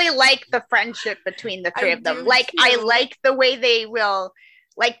really like the friendship between the three of them. Like, too. I like the way they will,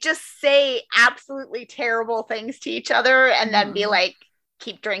 like, just say absolutely terrible things to each other and then be like,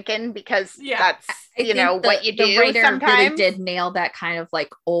 keep drinking, because that's what you do. The writer sometimes really did nail that kind of like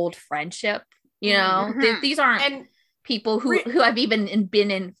old friendship. You know, these aren't people who have even been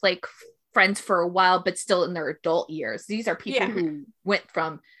in like friends for a while, but still in their adult years. These are people who went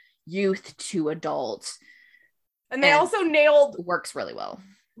from youth to adults, and they also nailed works really well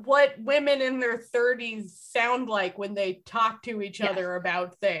what women in their 30s sound like when they talk to each other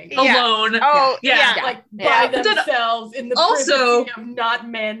about things. Alone. Like by themselves in the privacy of not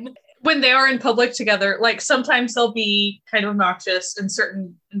men. When they are in public together, like sometimes they'll be kind of obnoxious in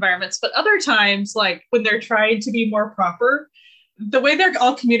certain environments, but other times, like when they're trying to be more proper, the way they're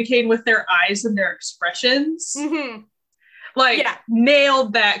all communicating with their eyes and their expressions,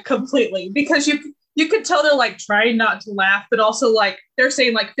 nailed that completely, because you could tell they're like trying not to laugh, but also like they're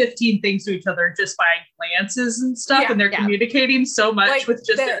saying like 15 things to each other just by glances and stuff. And they're communicating so much like with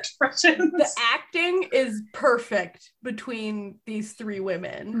just their expressions. The acting is perfect between these three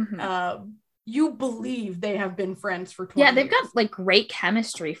women. You believe they have been friends for 20 years. They've got like great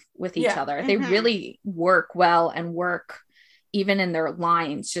chemistry with each other. They really work well and work even in their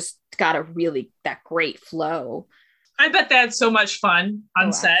lines, just got that great flow. I bet they had so much fun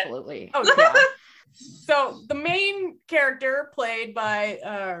on set. Absolutely. Oh, yeah. So the main character, played by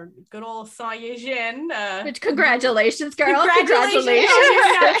good old Son Ye-jin. Which congratulations, girl!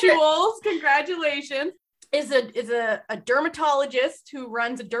 Congratulations! Is a dermatologist who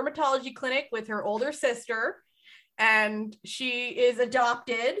runs a dermatology clinic with her older sister, and she is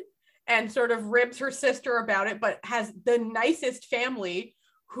adopted and sort of ribs her sister about it, but has the nicest family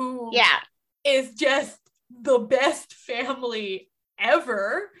who is just the best family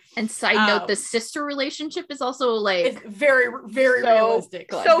ever. And side note, the sister relationship is also like it's very, very realistic.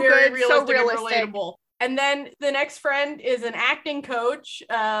 So very good, realistic, so and relatable. And then the next friend is an acting coach,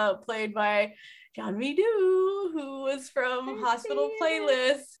 played by Jeon Mi-do, who was from Hospital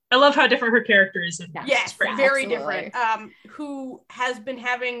Playlist. I love how different her character is. Yes, very different. Who has been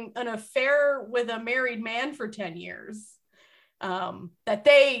having an affair with a married man for 10 years. That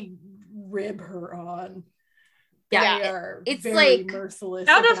they rib her on. It's very like merciless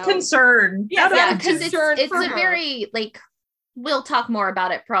out of concern. Because it's a very like, we'll talk more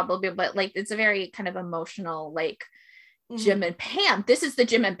about it probably, but like it's a very kind of emotional, like Jim and Pam. This is the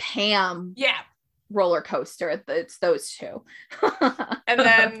Jim and Pam roller coaster. It's those two. And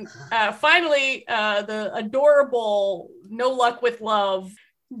then finally, the adorable No Luck with Love,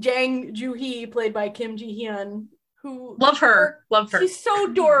 Jang Joo-hee, played by Kim Ji-hyun, who love her. She's so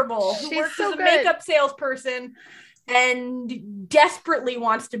adorable. Who works as a makeup salesperson and desperately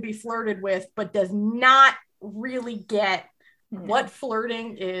wants to be flirted with, but does not really get what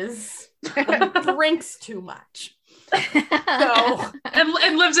flirting is. And drinks too much. So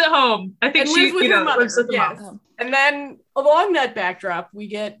and lives at home. I think she lives with the mom. And then along that backdrop, we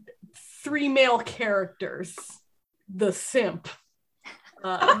get 3 male characters. The simp.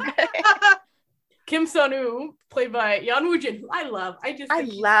 Kim Sun-woo, played by Yeon Woo-jin, who I love. I just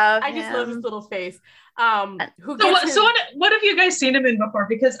love his little face. What have you guys seen him in before?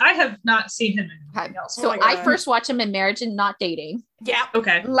 Because I have not seen him in anything else. So I first watched him in Marriage and Not Dating. Yeah.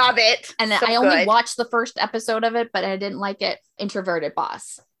 Okay. Love it. And I only watched the first episode of it, but I didn't like it. Introverted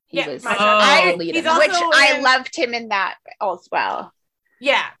Boss. He was the lead, which I loved him in that as well.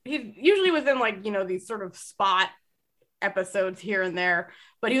 Yeah. He usually was in like, these sort of spot episodes here and there,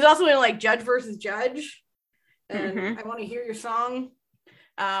 but he was also in like Judge versus Judge, and I Want to Hear Your Song.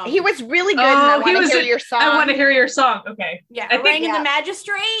 He was really good. I Want to Hear Your Song. I Want to Hear Your Song. Okay. Yeah. Haranguing the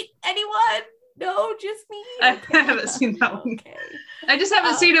Magistrate. Anyone? No, just me. Okay. I haven't seen that one. Okay. I just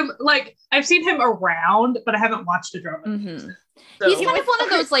haven't seen him. Like, I've seen him around, but I haven't watched a drama. So. He's kind of one of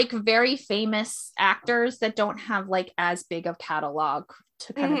those like very famous actors that don't have like as big of catalog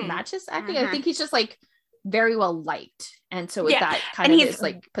to kind of match his acting. I think he's just like very well liked, and so with that kind of is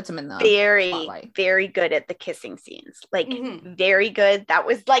like puts him in the spotlight. Very good at the kissing scenes, like very good. That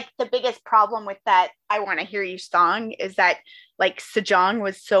was like the biggest problem with that I Want to Hear You Song, is that like Sejong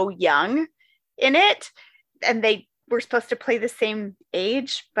was so young in it, and they were supposed to play the same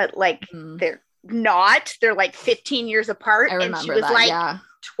age, but like they're not. They're like 15 years apart, and she was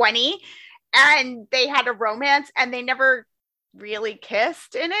 20, and they had a romance, and they never really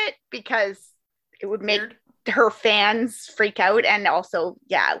kissed in it because it would make her fans freak out, and also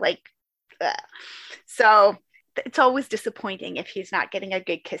so it's always disappointing if he's not getting a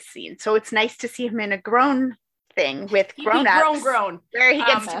good kiss scene. So it's nice to see him in a grown thing with grown-ups, where he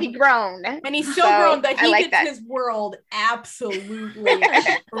gets to be grown, and he's so grown that he gets his world absolutely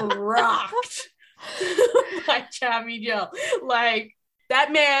rocked by Chami Jo. Like,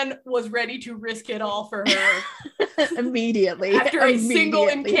 that man was ready to risk it all for her immediately. After a single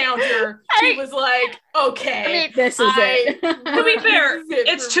encounter, he was like, okay, this is it. To be fair,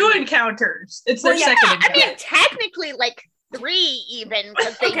 it's 2 encounters. It's their second encounter. I mean, technically, like 3 even,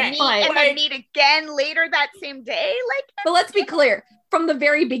 because they meet and then meet again later that same day. Like, but let's be clear, from the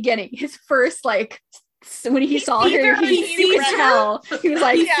very beginning, his first when he saw her, he sees her. He was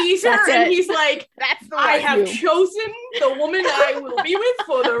like, he sees her, and he's like, "That's the I have chosen the woman I will be with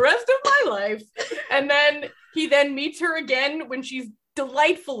for the rest of my life." And then he meets her again when she's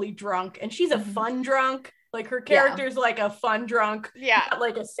delightfully drunk, and she's a fun drunk. Like, her character's like a fun drunk, not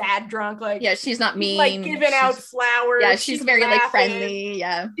like a sad drunk. Like, she's not mean, like giving out flowers. Yeah, she's very laughing. Like friendly.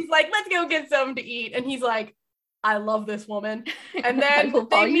 Yeah, he's like, let's go get something to eat, and he's like, I love this woman. And then I will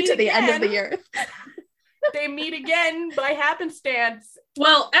follow you to the end of the earth. They meet again by happenstance.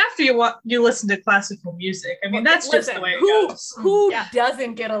 Well, after you listen to classical music, I mean, that's just the way it goes. Who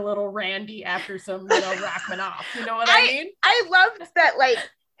doesn't get a little randy after some Rachmaninoff? You know what I mean? I loved that, like,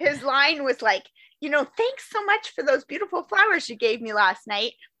 his line was like, thanks so much for those beautiful flowers you gave me last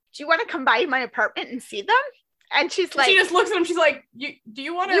night. Do you want to come by my apartment and see them? And she's like, she just looks at him. She's like, do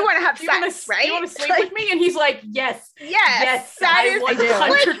you want to have sex, right? You want to sleep with me? And he's like, yes, that is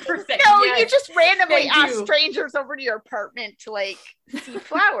 100%. No, you just randomly ask strangers over to your apartment to like see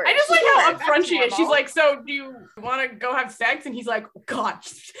flowers. I just like how upfront she is. She's like, so do you want to go have sex? And he's like, oh, God,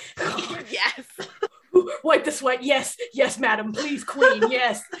 yes. Wipe the sweat. Yes, madam, please, queen.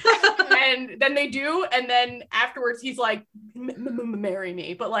 Yes. And then they do, and then afterwards he's like, marry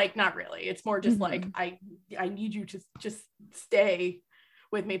me, but like not really. It's more just like, I need you to just stay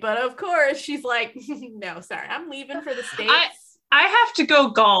with me. But of course she's like, no, sorry, I'm leaving for the States. I have to go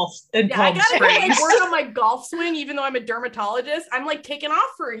golf in Palm Springs. I gotta work on my golf swing, even though I'm a dermatologist. I'm like taking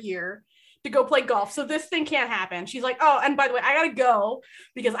off for a year to go play golf, so this thing can't happen. She's like, oh, and by the way, I gotta go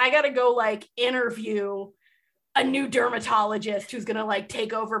because I gotta go like interview a new dermatologist who's gonna like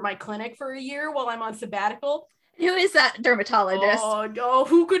take over my clinic for a year while I'm on sabbatical. Who is that dermatologist? Oh no,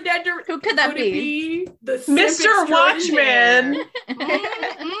 who could that be? The Mr. Watchman.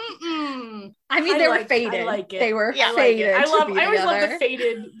 I mean, they were faded. I like it. They were faded. I always love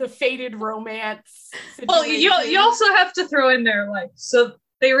the faded romance situation. Well, you also have to throw in there, like, so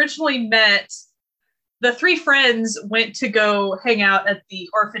they originally met, the 3 friends went to go hang out at the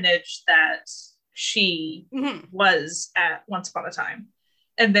orphanage that she was at once upon a time.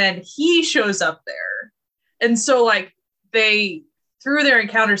 And then he shows up there. And so, like, they, through their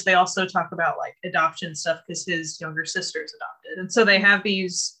encounters, they also talk about, like, adoption stuff because his younger sister's adopted. And so they have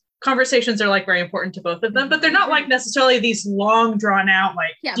these conversations that are, like, very important to both of them, but they're not, like, necessarily these long, drawn-out,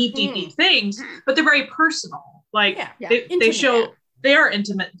 like, deep things, but they're very personal. Like, they show... They are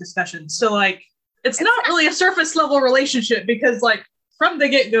intimate discussions. So, like, it's not really a surface level relationship because, like, from the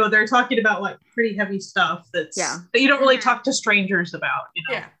get-go, they're talking about, like, pretty heavy stuff that you don't really talk to strangers about,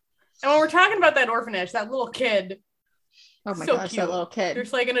 Yeah. And when we're talking about that orphanage, that little kid. Oh my gosh, cute. That little kid.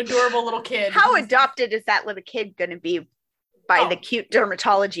 There's like an adorable little kid. How adopted is that little kid going to be by the cute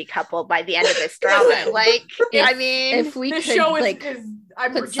dermatology couple by the end of this drama? Like, I mean, if we could, show like, is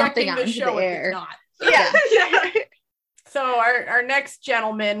I'm projecting the show the air. It's not. Yeah. So our next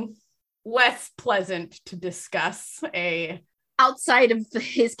gentleman, less pleasant to discuss. Outside of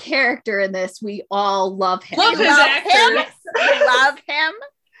his character in this, we all love him. Love his actor. We love him.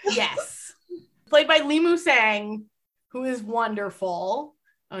 Yes. Played by Lee Moo Sang, who is wonderful.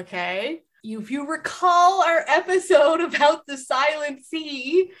 Okay. If you recall our episode about the Silent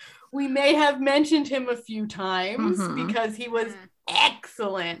Sea, we may have mentioned him a few times because he was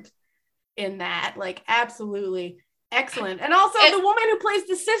excellent in that. Like, absolutely excellent. And also the woman who plays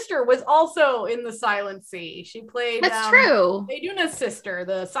the sister was also in the Silent Sea. She played true. Bayuna's sister,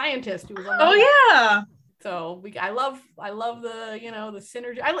 the scientist who was on yeah. So I love the the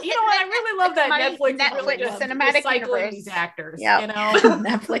synergy. I really love that Netflix really cinematic universe. These actors.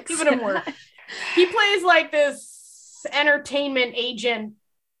 Netflix giving him work. He plays like this entertainment agent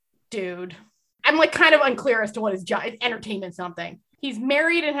dude. I'm like kind of unclear as to what his job is. Entertainment something. He's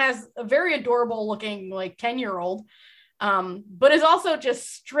married and has a very adorable looking like 10-year-old, but is also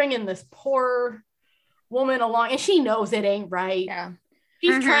just stringing this poor woman along, and she knows it ain't right. Yeah.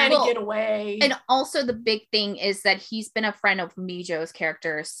 He's trying to get away. And also the big thing is that he's been a friend of Mijo's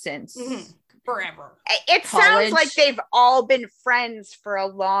character since forever. It sounds like they've all been friends for a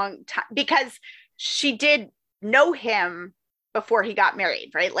long time, because she did know him before he got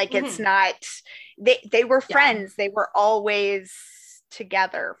married, right? Like it's not, they were friends. They were always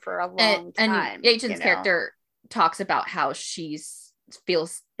together for a long time. And Agent's character talks about how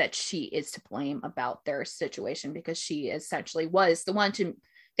feels that she is to blame about their situation, because she essentially was the one to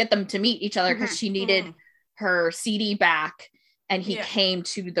get them to meet each other, because she needed her CD back, and he came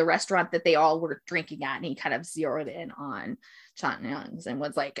to the restaurant that they all were drinking at, and he kind of zeroed in on Sean Young's and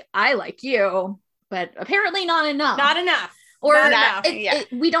was like, I like you, but apparently not enough. Or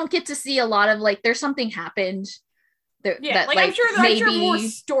we don't get to see a lot of like, there's something happened. I'm sure more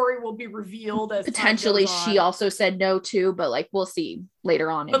story will be revealed as potentially she also said no to, but like we'll see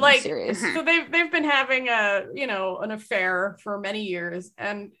later on in the series. So they've been having an affair for many years,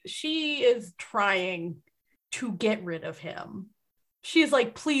 and she is trying to get rid of him. She's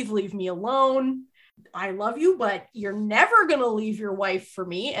like, please leave me alone. I love you, but you're never gonna leave your wife for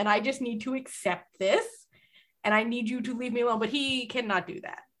me, and I just need to accept this, and I need you to leave me alone. But he cannot do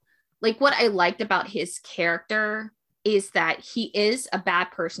that. Like, what I liked about his character is that he is a bad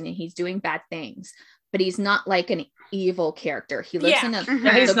person and he's doing bad things, but he's not like an evil character. He lives in a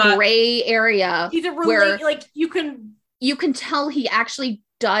gray area. He's where like you can tell he actually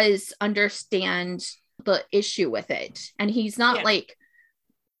does understand the issue with it, and he's not like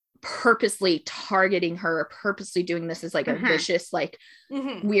purposely targeting her, purposely doing this as like a vicious like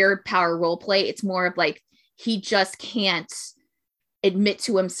weird power role play. It's more of like he just can't admit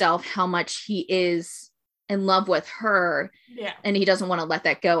to himself how much he is in love with her, and he doesn't want to let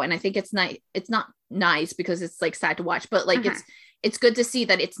that go. And I think it's not nice because it's like sad to watch, but like it's good to see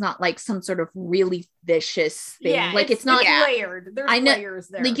that it's not like some sort of really vicious thing. Like it's not layered. There's layers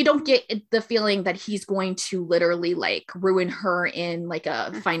there. Like you don't get the feeling that he's going to literally like ruin her in like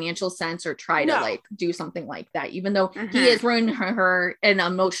a financial sense or try to like do something like that, even though he is ruining her in an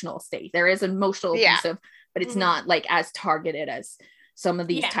emotional state. There is emotional abusive, but it's not like as targeted as some of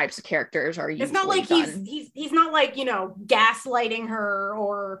these types of characters are usually. It's not like he's not like, gaslighting her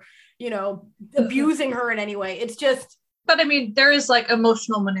or, abusing her in any way. It's just. But I mean, there is like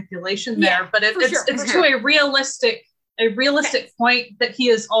emotional manipulation there, but it's to a realistic point that he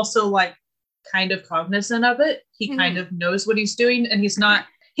is also like kind of cognizant of it. He kind of knows what he's doing, and he's not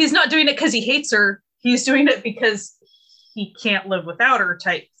doing it because he hates her. He's doing it because he can't live without her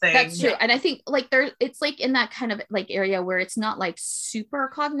type thing. That's true. And I think like it's like in that kind of like area where it's not like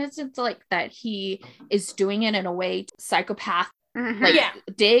super cognizant, like that he is doing it in a way psychopath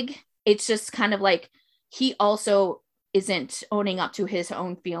dig. It's just kind of like he also isn't owning up to his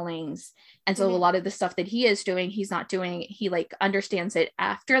own feelings. And so a lot of the stuff that he is doing, he's not doing, he like understands it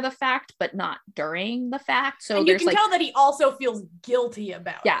after the fact, but not during the fact. So and you can tell that he also feels guilty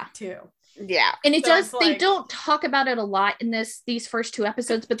about it too. Yeah. And it does, they don't talk about it a lot in these first two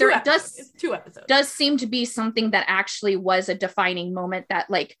episodes, but there does seem to be something that actually was a defining moment that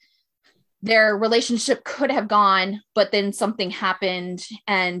like their relationship could have gone, but then something happened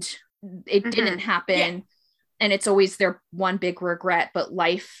and it didn't happen. Yeah. And it's always their one big regret, but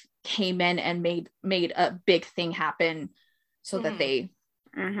life came in and made a big thing happen so that they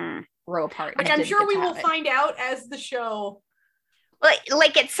grow apart. Like I'm sure we will find out as the show.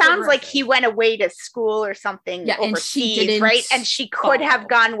 Like it sounds like he went away to school or something overseas, right? And she could have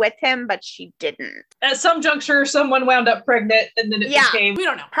gone with him, but she didn't. At some juncture, someone wound up pregnant, and then it became. We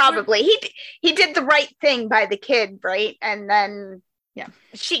don't know. Probably he did the right thing by the kid, right? And then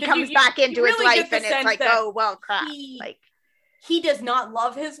she comes back into his life, and it's like, oh well, crap. He does not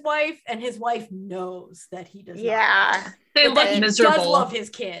love his wife, and his wife knows that he does. Yeah, they look miserable. He does love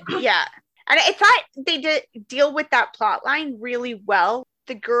his kid. Yeah. And I thought they did deal with that plot line really well.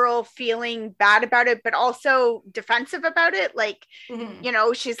 the girl feeling bad about it, but also defensive about it. Like, you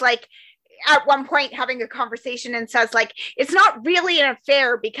know, she's like at one point having a conversation and says like, it's not really an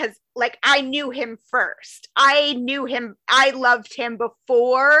affair because like I knew him first. I knew him. I loved him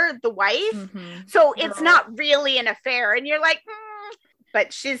before the wife. So it's not really an affair. And you're like,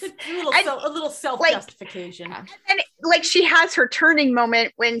 but she's a little self-justification. Like, and like she has her turning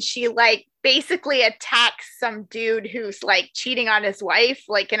moment when she like basically attacks some dude who's like cheating on his wife,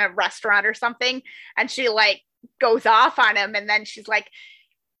 like in a restaurant or something. And she like goes off on him. And then she's like,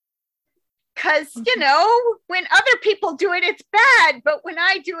 because, you know, when other people do it, it's bad. But when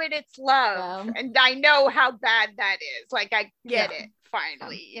I do it, it's love. And I know how bad that is. Like, I get it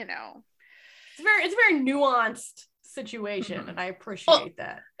finally, you know. It's a very nuanced situation, and I appreciate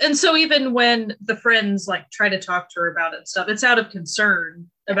that. And so even when the friends like try to talk to her about it and stuff, it's out of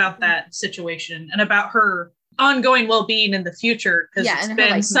concern about that situation and about her ongoing well-being in the future, because it's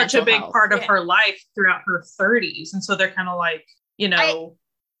been like such a big part of her life throughout her 30s. And so they're kind of like, you know,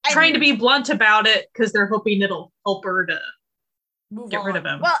 trying to be blunt about it because they're hoping it'll help her to get rid of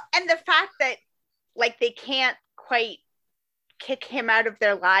him. Well, and the fact that like they can't quite kick him out of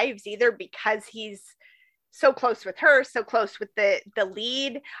their lives either because he's so close with her, so close with the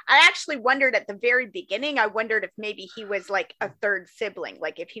lead. I actually wondered at the very beginning, I wondered if maybe he was like a third sibling,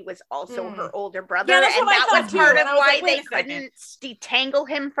 like if he was also her older brother. Yeah, and that was part of why they couldn't detangle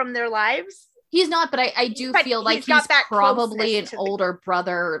him from their lives. He's not, but I do feel like he's probably an older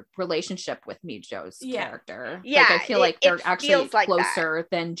brother relationship with Mijo's character. Yeah, like, I feel like they're actually closer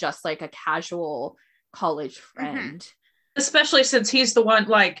than just like a casual college friend. Especially since he's the one,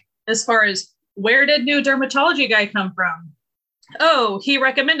 like, as far as where did new dermatology guy come from? Oh, he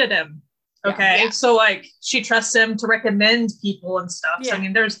recommended him. Okay, so like she trusts him to recommend people and stuff. So I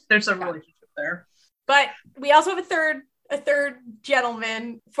mean, there's a relationship there. But we also have a third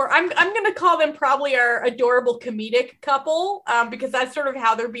gentleman I'm gonna call them probably our adorable comedic couple, because that's sort of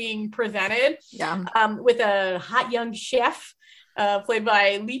how they're being presented. With a hot young chef played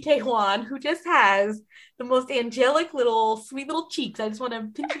by Lee Tae-hwan, who just has the most angelic little sweet little cheeks. I just want to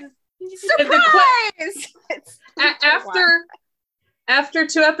pinch his surprise. After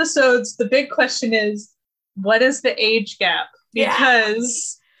 2 episodes, the big question is, what is the age gap?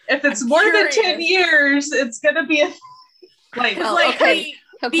 Because if it's more than 10 years, it's gonna be a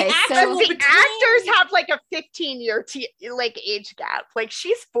the actors have like a 15-year age gap. Like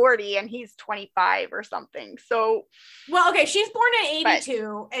she's 40 and he's 25 or something. So, she's born in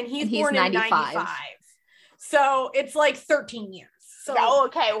 82 and he's born in 95. So it's like 13 years. So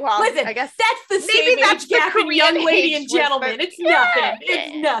listen, I guess that's the same age gap in Young Lady and Gentleman. It's nothing.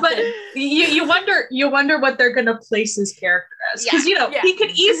 It's nothing. But you wonder what they're gonna place his character as, because he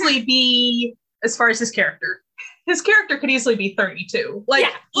could easily be, as far as his character could easily be 32.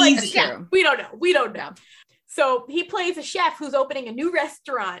 Easy. We don't know. So he plays a chef who's opening a new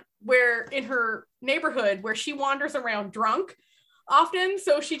restaurant where in her neighborhood where she wanders around drunk often.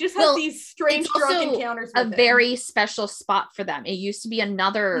 So she just has these strange drunk encounters with very special spot for them. It used to be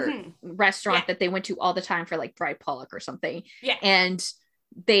another restaurant that they went to all the time for like Bry Pollock or something. Yeah. And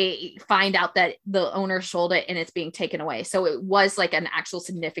they find out that the owner sold it and it's being taken away. So it was like an actual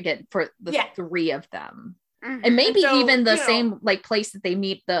significant for the 3 of them. And maybe even the same like place that they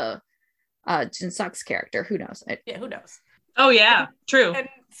meet the Jin Suk's character. Who knows? Who knows? Oh yeah, true. And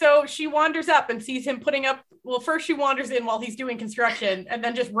so she wanders up and sees him putting up. Well, first she wanders in while he's doing construction, and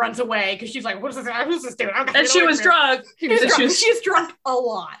then just runs away because she's like, "Who's this doing?" And she was drunk. She's drunk a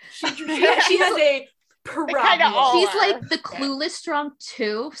lot. She has a problem. She's like the clueless drunk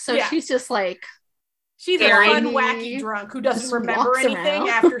too. So she's just like. She's a fun, wacky drunk who doesn't remember anything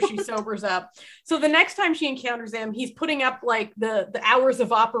after she sobers up. So the next time she encounters him, he's putting up like the hours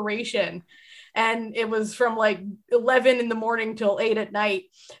of operation. And it was from like 11 in the morning till 8 at night.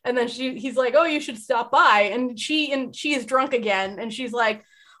 And then he's like, oh, you should stop by. And she is drunk again. And she's like,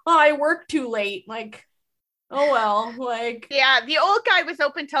 oh, I worked too late. Like, oh, well, like. Yeah, the old guy was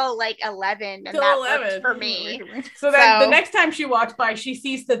open till like 11. And that worked for me. So then the next time she walks by, she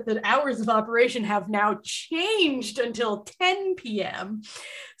sees that the hours of operation have now changed until 10 p.m.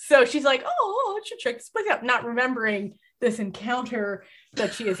 So she's like, oh, I should check this place out. Not remembering this encounter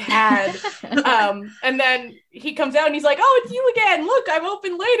that she has had. And then he comes out and he's like, oh, it's you again. Look, I'm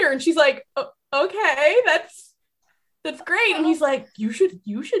open later. And she's like, oh, okay, that's great. And he's like, you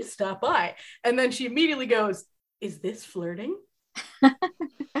should stop by. And then she immediately goes, is this flirting?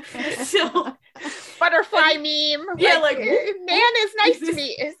 So butterfly meme. Yeah, like man is nice to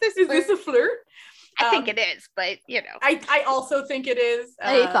me. Is this a flirt? I think it is, but you know. I also think it is.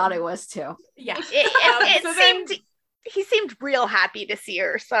 I thought it was too. Yeah. It seemed he seemed real happy to see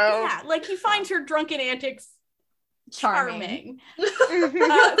her. So yeah, like he finds her drunken antics charming. So then,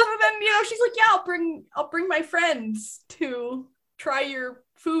 she's like, yeah, I'll bring my friends to try your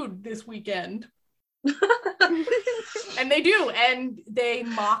food this weekend. And they do, and they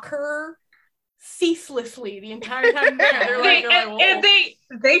mock her ceaselessly the entire time there. And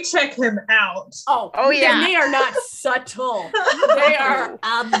they check him out. Oh yeah. And they are not subtle. They are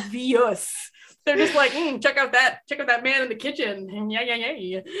obvious. They're just like, check out that man in the kitchen. And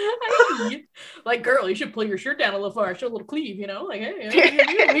yeah. Like, girl, you should pull your shirt down a little far, show a little cleave, like, hey,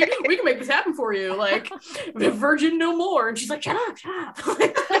 we can make this happen for you. Like, virgin no more. And she's like, shut up.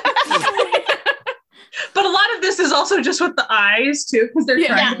 But a lot of this is also just with the eyes too, because they're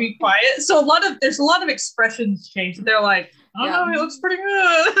trying to be quiet. So there's a lot of expressions change. They're like, oh no, he looks pretty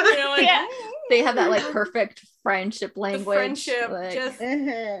good. They have that like perfect friendship language. The friendship, like, just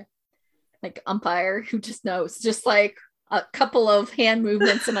like umpire who just knows, just like a couple of hand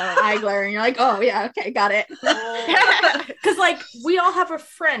movements and an eye glare, and you're like, oh yeah, okay, got it. Because like we all have a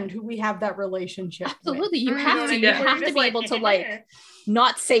friend who we have that relationship. Absolutely, with. you have to. You have to be able to like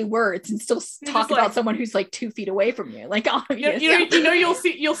not say words and still talk about someone who's like 2 feet away from you. Like, you'll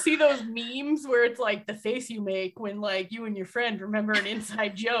see those memes where it's like the face you make when like you and your friend remember an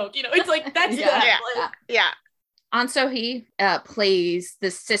inside joke. It's like that's yeah. An So-hee plays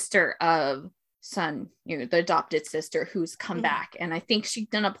the sister of Sun, the adopted sister who's come back, and I think she's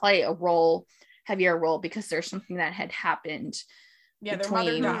gonna play a heavier role because there's something that had happened. Yeah, their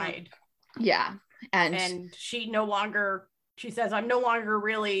mother died. Yeah, and she says, I'm no longer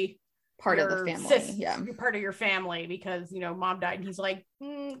really part of the family. You're part of your family because mom died. And he's like,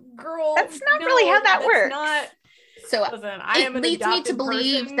 girl, that's not really how that works. So it leads me to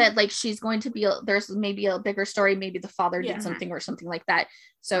believe that like she's going to be there's maybe a bigger story. Maybe the father did something or something like that.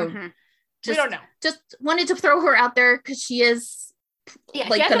 So we don't know. Just wanted to throw her out there because she is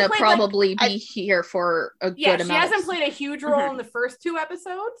like gonna probably be here for a good amount. She hasn't played a huge role in the first 2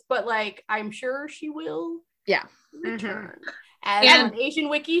 episodes, but like I'm sure she will. Yeah. Return. As on Asian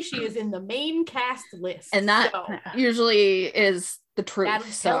Wiki, she is in the main cast list, and that usually is the truth. That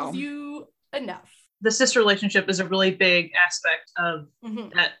tells you enough. The sister relationship is a really big aspect of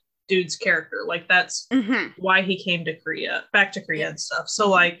that dude's character. Like that's why he came to back to Korea and stuff. So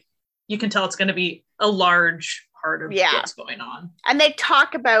like you can tell it's going to be a large part of what's going on. And they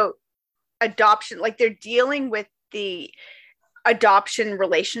talk about adoption, like they're dealing with the adoption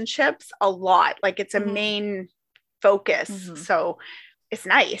relationships a lot. Like it's a main focus. So it's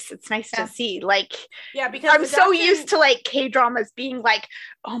nice to see. Like, because I'm so used to like K-dramas being like,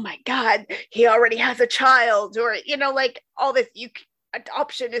 oh my god, he already has a child, or like all this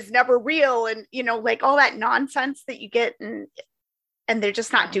adoption is never real, and like all that nonsense that you get, and they're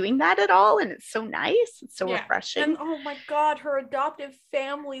just not doing that at all, and it's so nice. It's so refreshing. And oh my god, her adoptive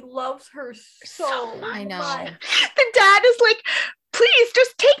family loves her so I know. much. The dad is like, please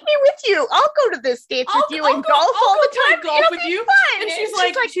just take me with you. I'll go to the States with you and golf all the time. Golf with you. Fun.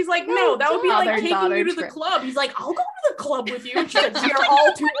 And she's like, no, that would be like taking you to the club. He's like, I'll go to the club with you. And she said, we are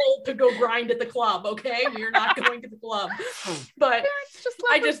all too old to go grind at the club. Okay, we're not going to the club. But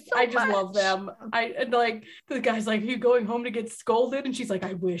I just love them. And like the guy's like, are you going home to get scolded? And she's like,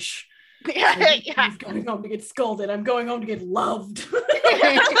 I wish. He's going home to get scolded. I'm going home to get loved.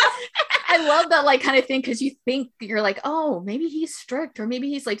 I love that like kind of thing, because you think you're like, oh, maybe he's strict, or maybe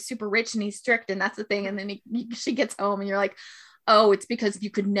he's like super rich and he's strict, and that's the thing. And then she gets home and you're like, oh, it's because you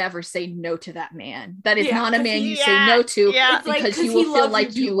could never say no to that man. That is not a man you say no to, because you will feel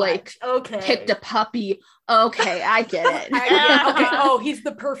like you like picked a puppy. Okay, I get it. Okay. Oh, he's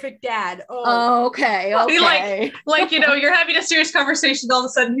the perfect dad. Oh, okay. Like you're having a serious conversation. All of a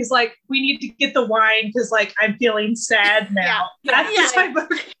sudden, he's like, "We need to get the wine because like I'm feeling sad now."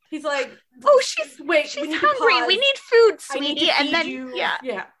 He's like, "Oh, she's hungry. We need food, sweetie." And then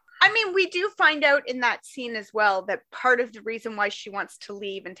yeah. I mean, we do find out in that scene as well that part of the reason why she wants to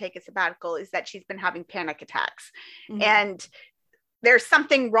leave and take a sabbatical is that she's been having panic attacks, and there's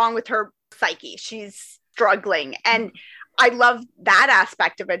something wrong with her psyche. She's struggling, and I love that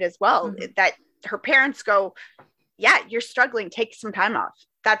aspect of it as well, that her parents go, yeah, you're struggling, take some time off.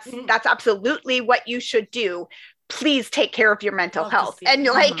 That's absolutely what you should do. Please take care of your mental health. And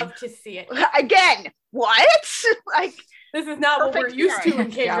you're like, love to see it again, what? Like, this is not what we're used to in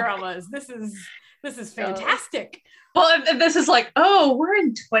K-dramas. This is fantastic. Well, and this is like, oh, we're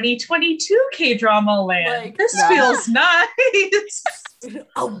in 2022 K-drama land. Like, this feels nice.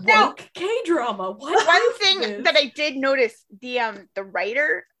 A woke K-drama. One thing that I did notice, the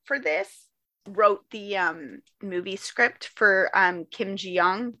writer for this wrote the movie script for Kim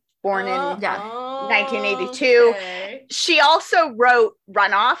Ji-young, born in 1982. Okay. She also wrote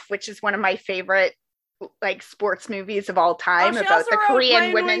Runoff, which is one of my favorite like sports movies of all time about the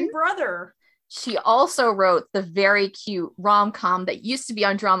Korean women. Brother. She also wrote the very cute rom-com that used to be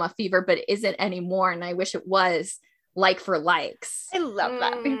on Drama Fever, but isn't anymore. And I wish it was, Like for Likes. I love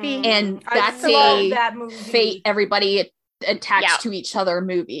that movie. And that's that movie. Fate everybody attached to each other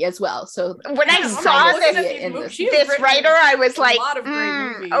movie as well. So when I saw this writer, I was like,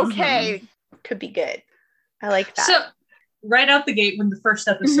 okay, could be good. I like that. So right out the gate when the first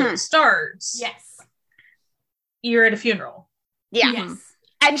episode starts, yes, you're at a funeral. Yeah. Yes.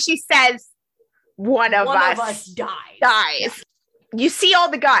 And she says, one of us dies. You see all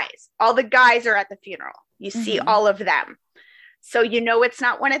the guys. All the guys are at the funeral. You see all of them. So you know it's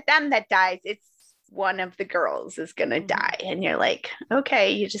not one of them that dies. It's one of the girls is going to die. And you're like,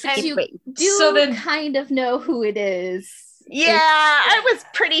 okay, you just keep waiting. So then kind of know who it is. Yeah, I was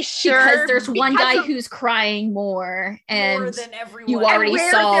pretty sure. Because there's one guy who's crying more and than everyone. You already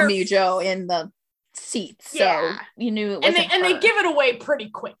saw Mujo in the seats, so you knew it wasn't and they give it away pretty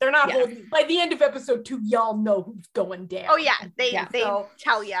quick. They're not holding. By the end of episode 2, y'all know who's going down. Oh yeah, they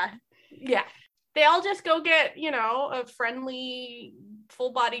tell ya. Yeah, they all just go get a friendly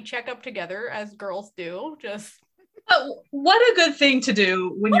full body checkup together as girls do. Just what a good thing to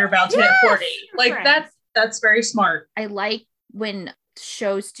do when you're about to hit 40. Like that's very smart. I like when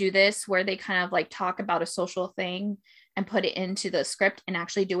shows do this where they kind of like talk about a social thing and put it into the script and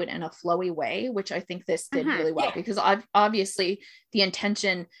actually do it in a flowy way, which I think this did really well because obviously the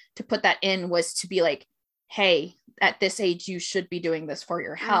intention to put that in was to be like, hey, at this age, you should be doing this for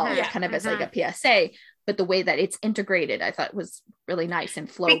your health, kind of as like a PSA. But the way that it's integrated, I thought was really nice and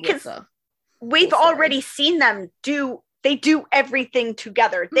flowed with the we've already seen them do everything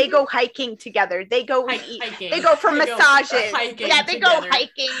together. They go hiking together. They go eat. They go for massages. They go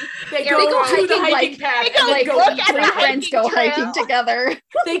hiking. They go hiking path. They go three friends go hiking together.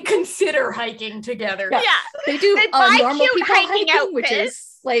 They consider hiking together. Yeah. They do normal people hiking, which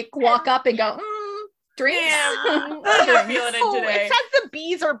is like walk up and go, drinks. I'm not feeling it today. It says the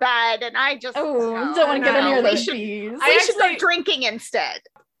bees are bad, and I just don't want to get near those bees. We should go drinking instead.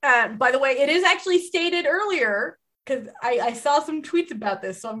 By the way, it is actually stated earlier, because I saw some tweets about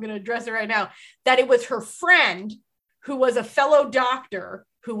this, so I'm going to address it right now, that it was her friend who was a fellow doctor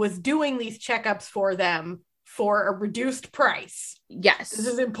who was doing these checkups for them for a reduced price. Yes. This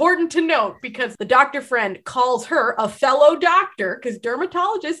is important to note because the doctor friend calls her a fellow doctor, because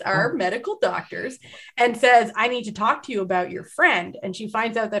dermatologists are medical doctors, and says, I need to talk to you about your friend. And she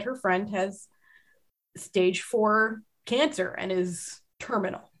finds out that her friend has stage 4 cancer and is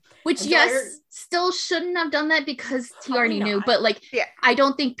terminal. Which, still shouldn't have done that because he already knew. But, I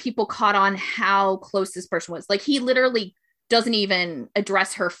don't think people caught on how close this person was. Like, he literally doesn't even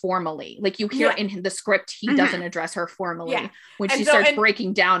address her formally. Like, you hear in the script, he doesn't address her formally when she starts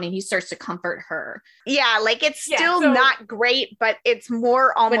breaking down and he starts to comfort her. Yeah, like, it's still not great, but it's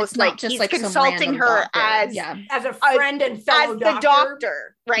more almost like he's like consulting her as a friend and fellow doctor. As the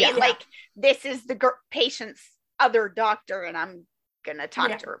doctor, right? Yeah. Like, this is the patient's other doctor, and I'm gonna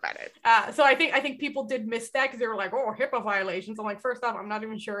talk to her about it. So I think people did miss that because they were like, oh, HIPAA violations. I'm like, first off, I'm not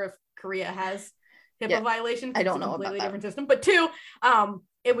even sure if Korea has HIPAA violations. I don't know about that. Different system. But 2,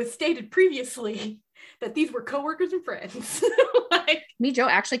 it was stated previously that these were coworkers and friends. Mijo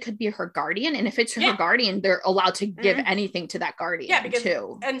actually could be her guardian, and if it's her guardian, they're allowed to give anything to that guardian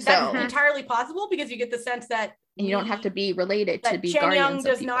too. And that's entirely possible because you get the sense that you don't have to be related to be Chen guardians.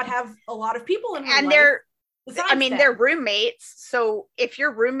 Young does not have a lot of people in her and life. They're roommates. So if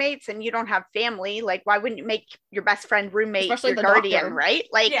you're roommates and you don't have family, like, why wouldn't you make your best friend roommate especially your guardian, doctor. Right?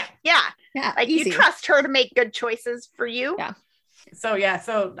 Like, like easy. You trust her to make good choices for you. Yeah.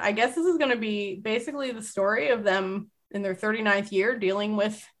 So I guess this is going to be basically the story of them in their 39th year dealing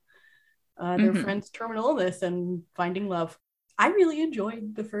with their friend's terminal illness and finding love. I really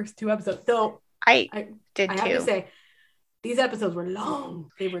enjoyed the first 2 episodes. So I did too. I have to say, these episodes were long.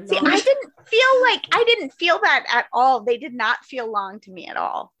 They were long. See, I didn't feel that at all. They did not feel long to me at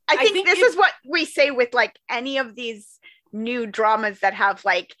all. I think this is what we say with like any of these new dramas that have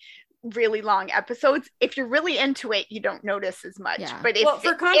like really long episodes. If you're really into it, you don't notice as much. Yeah. But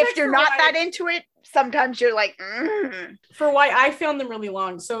if you're not that into it, sometimes you're like, For why I found them really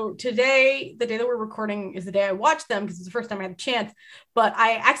long. So today, the day that we're recording is the day I watched them because it's the first time I had a chance, but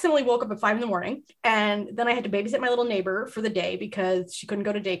I accidentally woke up at 5 a.m. and then I had to babysit my little neighbor for the day because she couldn't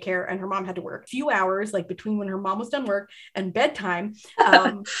go to daycare and her mom had to work a few hours, like between when her mom was done work and bedtime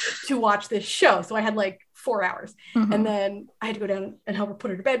to watch this show. So I had like 4 hours and then I had to go down and help her put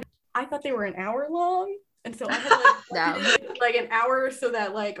her to bed. I thought they were an hour long. And so I had like an hour so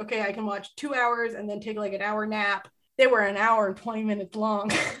that like, okay, I can watch 2 hours and then take like an hour nap. They were an hour and 20 minutes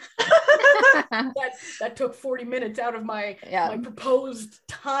long. that took 40 minutes out of my proposed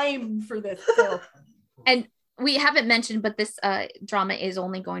time for this. So. And we haven't mentioned, but this drama is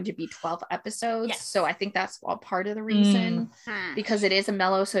only going to be 12 episodes. Yes. So I think that's all part of the reason because it is a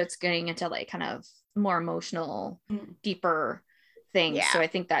mellow. So it's getting into like kind of more emotional, deeper things. Yeah. So I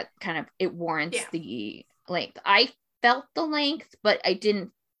think that kind of, it warrants the length. I felt the length, but I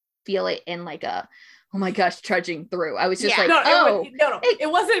didn't feel it in like a, oh my gosh, trudging through. I was just like,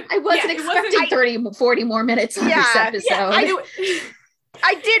 it wasn't. I wasn't expecting 30, 40 more minutes on this episode. Yeah,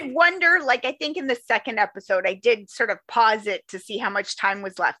 I did wonder, like, I think in the second episode, I did sort of pause it to see how much time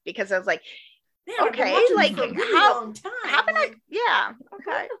was left because I was like, okay, like, how haven't I? Yeah,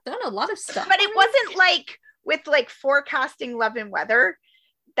 okay. I've done a lot of stuff. But it wasn't like with like forecasting love and weather.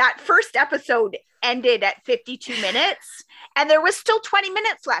 That first episode ended at 52 minutes and there was still 20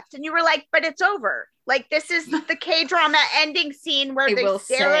 minutes left. And you were like, but it's over. Like, this is the K-drama ending scene where they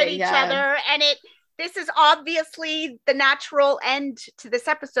stare at each other. And this is obviously the natural end to this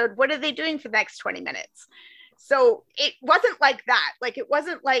episode. What are they doing for the next 20 minutes? So it wasn't like that. Like, it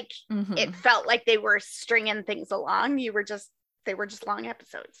wasn't like it felt like they were stringing things along. They were just long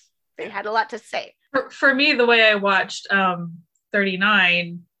episodes. They had a lot to say. For me, the way I watched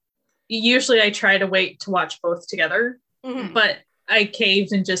 39, usually I try to wait to watch both together, but I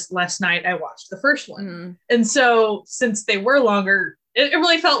caved and just last night I watched the first one. And so since they were longer, it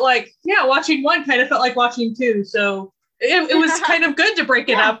really felt like, watching one kind of felt like watching two. So it was kind of good to break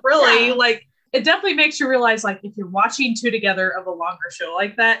it up, really. Yeah. Like, it definitely makes you realize, like, if you're watching two together of a longer show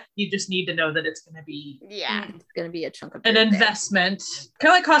like that, you just need to know that it's going to be it's going to be a chunk of an investment.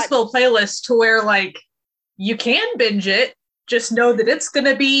 Kind of like hospital playlist, to where, like, you can binge it, just know that it's going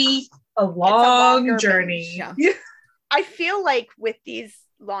to be a long journey. Yeah. I feel like with these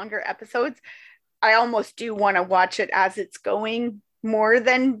longer episodes, I almost do want to watch it as it's going more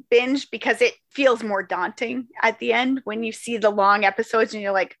than binge because it feels more daunting at the end when you see the long episodes and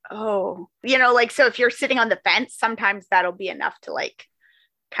you're like, oh, like, so if you're sitting on the fence, sometimes that'll be enough to like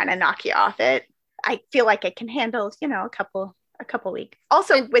kind of knock you off it. I feel like I can handle, a couple weeks.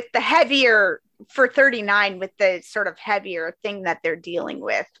 Also with the heavier for 39, with the sort of heavier thing that they're dealing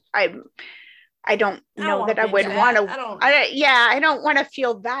with, I don't know that I would want to. I don't want to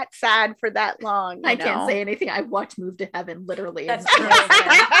feel that sad for that long. I can't say anything. I watched Move to Heaven literally. That's true.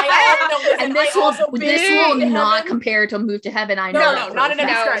 And this will not compare to Move to Heaven. I know. No, not in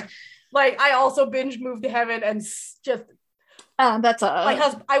any stretch. Like, I also binged Move to Heaven and just that's my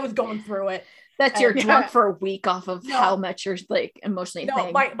husband. I was going through it. That's your drunk for a week off of how much you're like emotionally.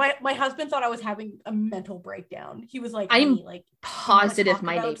 My husband thought I was having a mental breakdown. He was like, I'm like positive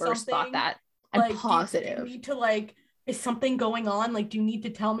my neighbors thought that. I'm positive. Do you need to, like, is something going on? Like, do you need to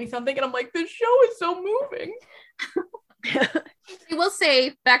tell me something? And I'm like, this show is so moving. I will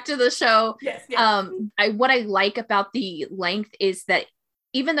say, back to the show. Yes. What I like about the length is that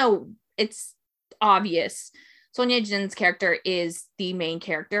even though it's obvious Sonia Jin's character is the main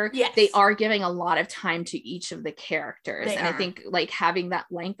character, yes, they are giving a lot of time to each of the characters. I think, like, having that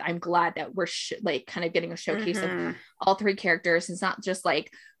length, I'm glad that we're like kind of getting a showcase of all three characters. It's not just like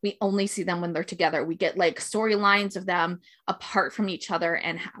we only see them when they're together. We get like storylines of them apart from each other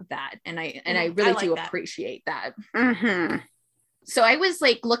and have that. And I really do appreciate that. So I was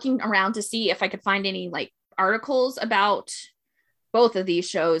like looking around to see if I could find any like articles about both of these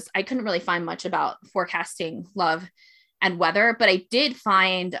shows. I couldn't really find much about Forecasting Love and Weather, but I did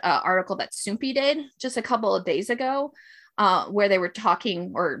find an article that Soompi did just a couple of days ago, where they were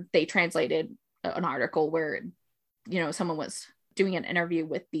talking, or they translated an article where, someone was doing an interview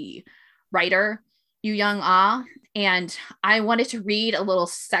with the writer, Yoo Young-ah, and I wanted to read a little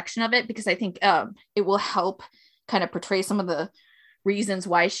section of it because I think it will help kind of portray some of the reasons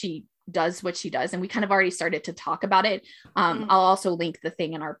why she does what she does, and we kind of already started to talk about it. I'll also link the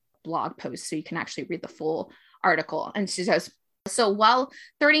thing in our blog post so you can actually read the full article. And she says, so while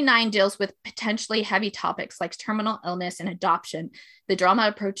 39 deals with potentially heavy topics like terminal illness and adoption, the drama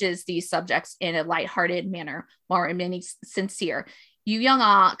approaches these subjects in a lighthearted manner while remaining sincere. Yoo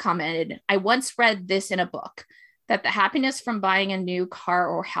Young-ah commented, I once read this in a book, that the happiness from buying a new car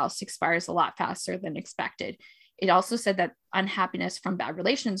or house expires a lot faster than expected. It also said that unhappiness from bad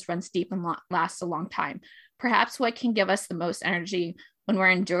relations runs deep and lasts a long time. Perhaps what can give us the most energy when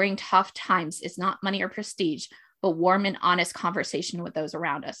we're enduring tough times is not money or prestige, but warm and honest conversation with those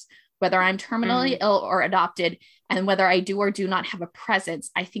around us. Whether I'm terminally ill or adopted, and whether I do or do not have a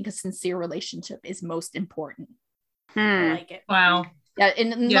presence, I think a sincere relationship is most important. I like it. Wow. Yeah,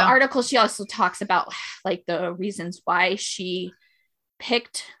 in the article, she also talks about like the reasons why she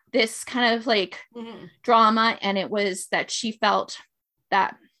picked this kind of like drama, and it was that she felt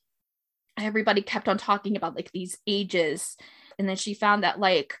that everybody kept on talking about like these ages, and then she found that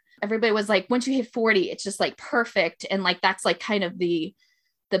like everybody was like, once you hit 40, it's just like perfect, and like that's like kind of the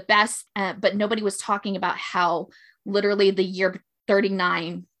best, but nobody was talking about how literally the year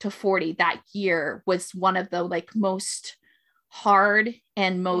 39 to 40, that year was one of the like most hard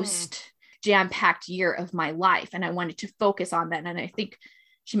and most jam-packed year of my life, and I wanted to focus on that. And I think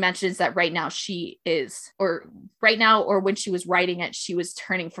she mentions that right now or when she was writing it, she was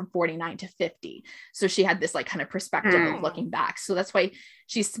turning from 49 to 50, so she had this like kind of perspective of looking back. So that's why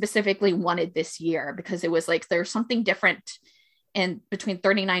she specifically wanted this year, because it was like there's something different in between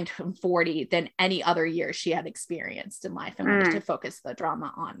 39 and 40 than any other year she had experienced in life, and wanted to focus the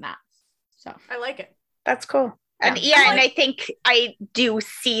drama on that. So I like it. That's cool. And and I think I do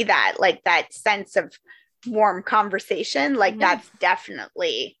see that, like that sense of warm conversation, like that's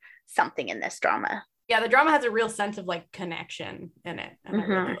definitely something in this drama. Yeah, the drama has a real sense of like connection in it, and I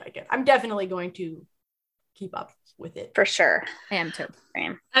really like it. I'm definitely going to keep up with it. For sure. I am too.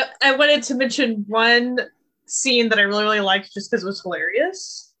 I wanted to mention one scene that I really, really liked just because it was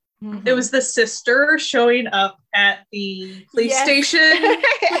hilarious. It was the sister showing up at the police station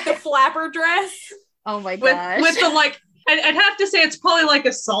with the flapper dress. Oh my gosh. With the like, I'd have to say it's probably like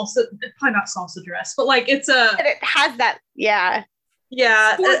a probably not salsa dress, but like it's a. And it has that,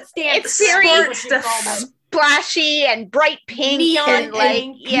 sports dance. It's very splashy and bright pink, neon and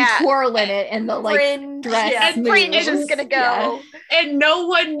like twirl in it, and the like fringe, dress and fringe is just gonna go. And no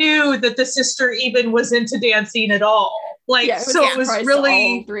one knew that the sister even was into dancing at all. Like, it was really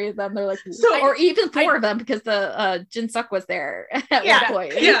all three of them. They're like, or even four of them, because the Jin Suk was there at one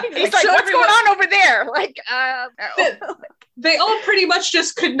point. Yeah, he's like, what's going on over there? Like, they all pretty much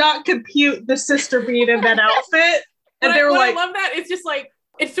just could not compute the sister being in that outfit, and they were like, I love that. It's just like,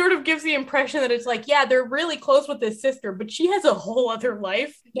 it sort of gives the impression that it's like, yeah, they're really close with this sister, but she has a whole other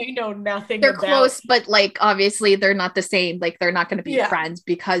life they know nothing they're about. Close, but like obviously they're not the same. Like they're not going to be friends,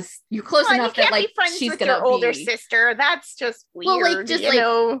 because you're close enough that like she's going to be older sister. That's just weird. Well, like just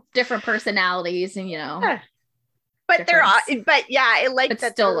like different personalities, and but they're I like but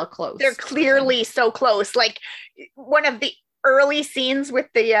that still look close. They're clearly so close. Like one of the early scenes with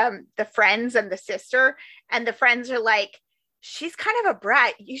the friends and the sister, and the friends are like, she's kind of a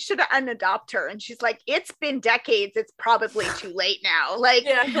brat, you should unadopt her, and she's like, it's been decades, it's probably too late now. Like,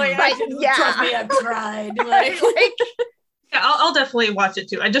 trust me, I've tried. I'll definitely watch it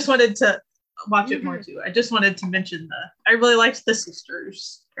too. I just wanted to watch it more too. I just wanted to mention I really liked the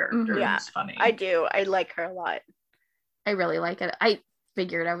sister's character. It's funny. I do. I like her a lot. I really like it. I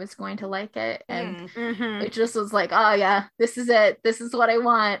figured I was going to like it, and it just was like, oh yeah, this is it, this is what I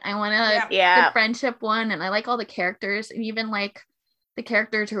want a good friendship one. And I like all the characters, and even like the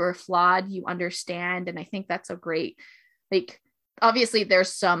characters who are flawed, you understand. And I think that's a great, like, obviously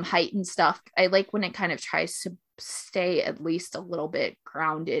there's some heightened stuff. I like when it kind of tries to stay at least a little bit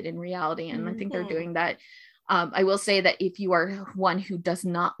grounded in reality, and I think they're doing that. I will say that if you are one who does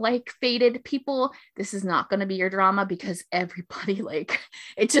not like faded people, this is not going to be your drama, because everybody, like,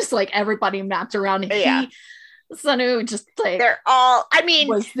 it's just like everybody mapped around Sunu, just like, they're all, I mean,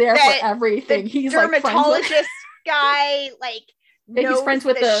 was there for everything. He's dermatologist like guy, like, he's friends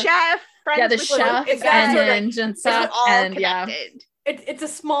with the chef, the chef, and then Jin Suk, and connected. It's a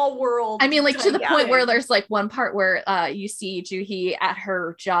small world. I mean, like, to the point where there's like one part where you see Juhi at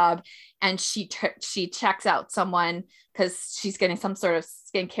her job, and she checks out someone because she's getting some sort of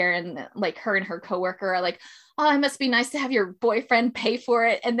skincare, and like her and her coworker are like, oh, it must be nice to have your boyfriend pay for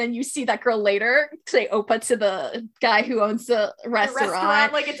it. And then you see that girl later say Opa to the guy who owns the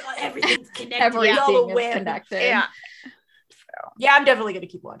restaurant. Like, it's everything's connected. Everything is connected. Yeah. Yeah, I'm definitely going to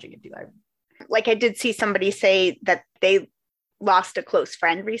keep watching it too. I did see somebody say that they lost a close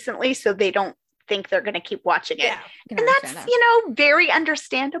friend recently, so they don't think they're going to keep watching it. And that's, very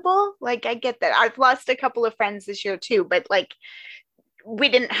understandable. Like, I get that. I've lost a couple of friends this year too, but like, we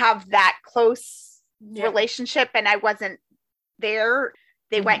didn't have that close relationship, and I wasn't there.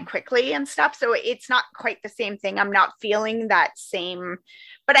 They went quickly and stuff. So it's not quite the same thing. I'm not feeling that same,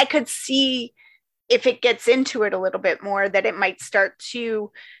 but I could see if it gets into it a little bit more, that it might start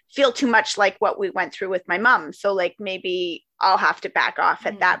to feel too much like what we went through with my mom. So like, maybe I'll have to back off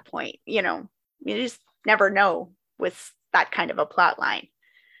at that point. You just never know with that kind of a plot line.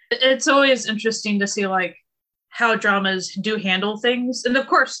 It's always interesting to see like how dramas do handle things. And of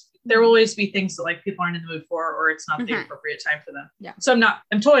course, there will always be things that like people aren't in the mood for, or it's not the appropriate time for them. Yeah. So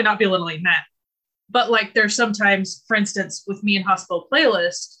I'm totally not belittling that. But like there's sometimes, for instance, with Me and Hospital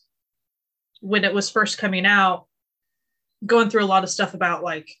Playlist, when it was first coming out, going through a lot of stuff about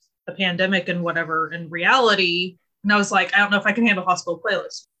like the pandemic and whatever in reality. And I was like, I don't know if I can handle Hospital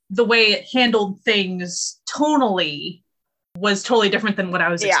Playlist. The way it handled things tonally was totally different than what I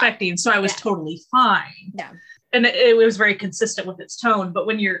was expecting. So I was totally fine. Yeah. And it was very consistent with its tone. But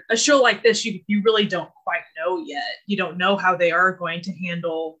when you're a show like this, you really don't quite know yet. You don't know how they are going to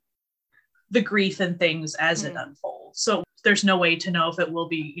handle the grief and things as it unfolds. So there's no way to know if it will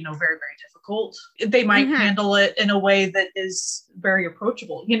be, very, very difficult. They might handle it in a way that is very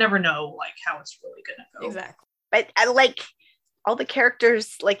approachable. You never know like how it's really going to go. Exactly. But I like all the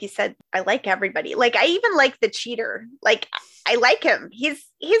characters, like you said, I like everybody. Like I even like the cheater. Like I like him. He's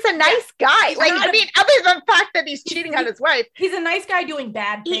a nice guy. Like, I mean, other than the fact that he's cheating on his wife. He's a nice guy doing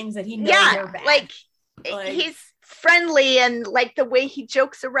bad things that he knows are bad. Like he's friendly, and like the way he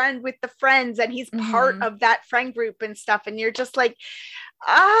jokes around with the friends, and he's part of that friend group and stuff. And you're just like,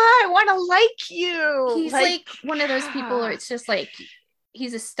 I want to like you. He's like one of those people where it's just like,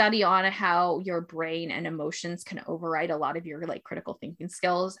 he's a study on how your brain and emotions can override a lot of your like critical thinking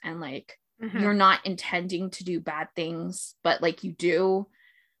skills, and like you're not intending to do bad things, but like you do,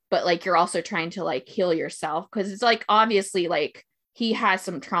 but like you're also trying to like heal yourself, because it's like obviously like he has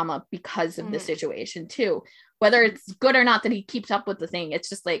some trauma because of the situation too, whether it's good or not that he keeps up with the thing. It's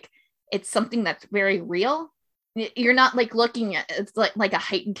just like it's something that's very real. You're not like looking at it's like a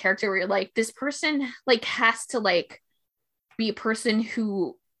heightened character where you're like, this person like has to like be a person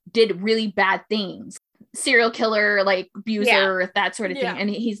who did really bad things, serial killer, like abuser, that sort of thing. And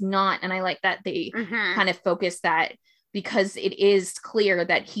he's not. And I like that they kind of focus that, because it is clear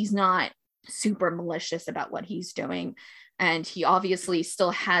that he's not super malicious about what he's doing. And he obviously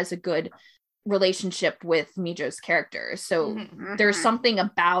still has a good relationship with Mijo's character. So there's something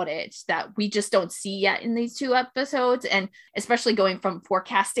about it that we just don't see yet in these 2 episodes. And especially going from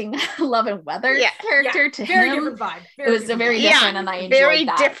forecasting Love and Weather character to very him, different vibe. It was a very different, and I enjoyed very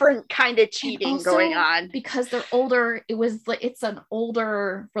that. different kind of cheating also, going on. Because they're older, it was like it's an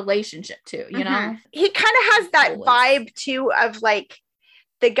older relationship too, you know? He kind of has that vibe too of like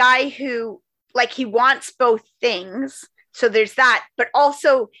the guy who like he wants both things. So there's that, but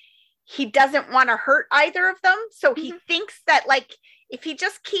also he doesn't want to hurt either of them. So he thinks that like if he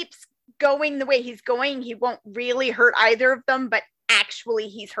just keeps going the way he's going, he won't really hurt either of them, but actually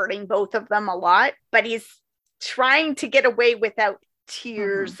he's hurting both of them a lot. But he's trying to get away without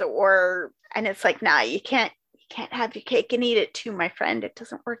tears and it's like, nah, you can't have your cake and eat it too, my friend. It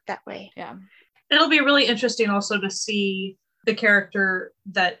doesn't work that way. Yeah. It'll be really interesting also to see the character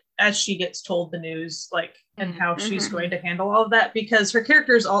that as she gets told the news, like, and how she's going to handle all of that, because her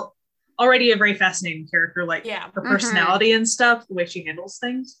character is already a very fascinating character, like her personality and stuff, the way she handles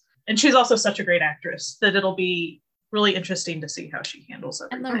things. And she's also such a great actress that it'll be really interesting to see how she handles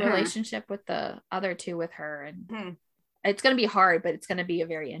everything. And the relationship with the other two with her. And it's going to be hard, but it's going to be a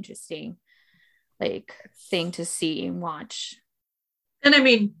very interesting like thing to see and watch. And I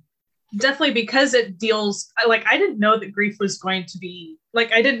mean, definitely because it deals, like, I didn't know that grief was going to be,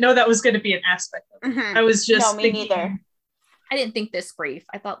 like, I didn't know that was going to be an aspect of it. I was just me neither. I didn't think this grief.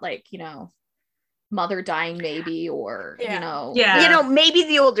 I thought like, you know, mother dying maybe, or, you know. You know, maybe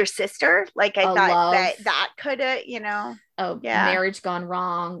the older sister. Like I thought that could have, you know. Marriage gone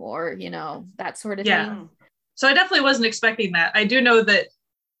wrong, or, you know, that sort of thing. So I definitely wasn't expecting that. I do know that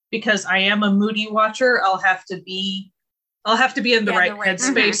because I am a moody watcher, I'll have to be in the right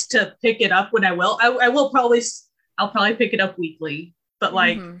headspace to pick it up when I will. I'll probably pick it up weekly, but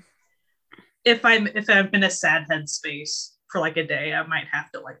like if I'm in a sad headspace for like a day, I might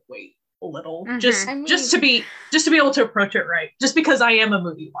have to like wait a little, just to be able to approach it right. Just because I am a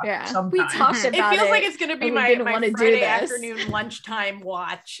moody watcher. Sometimes we talked about it. Feels like it's going to be my Friday afternoon lunchtime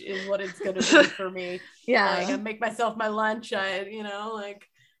watch is what it's going to be for me. Like, I make myself my lunch. I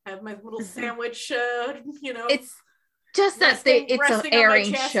have my little sandwich. It's just that it's an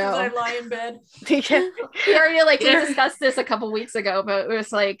airing show. As I lie in bed. We discussed this a couple weeks ago, but it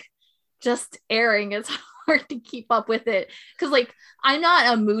was like just airing. It's hard to keep up with it, because like I'm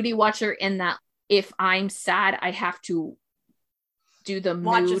not a moody watcher in that if I'm sad I have to do the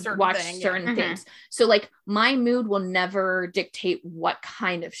watch certain things. So like my mood will never dictate what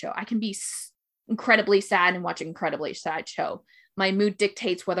kind of show. I can be incredibly sad and watch an incredibly sad show. My mood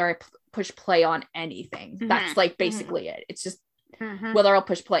dictates whether I push play on anything. That's like basically it. It's just whether I'll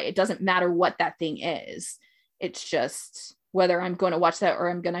push play. It doesn't matter what that thing is. It's just whether I'm going to watch that or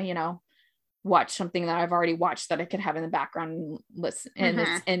I'm going to, you know, watch something that I've already watched that I could have in the background and listen, and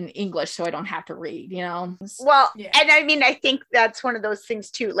it's in English, so I don't have to read, you know? Well, and I mean, I think that's one of those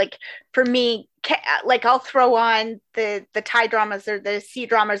things too. Like for me, like I'll throw on the Thai dramas or the C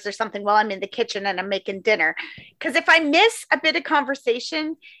dramas or something while I'm in the kitchen and I'm making dinner. Because if I miss a bit of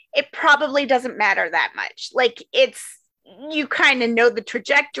conversation, it probably doesn't matter that much. Like you kind of know the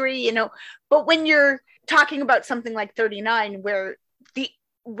trajectory, you know, but when you're talking about something like 39, where the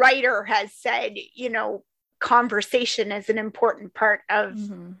writer has said, you know, conversation is an important part of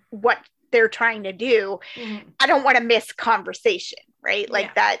what they're trying to do. I don't want to miss conversation, right?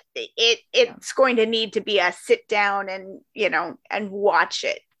 Like that it's going to need to be a sit down and, you know, and watch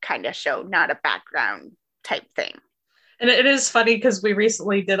it kind of show, not a background type thing. And it is funny because we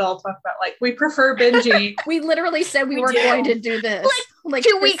recently did all talk about like we prefer binging. We literally said we were going to do this. Like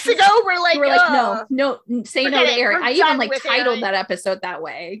 2 weeks ago, we're like, no, say no to airing. I even like titled that episode that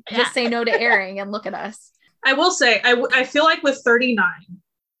way. Just say no to airing and look at us. I will say, I feel like with 39,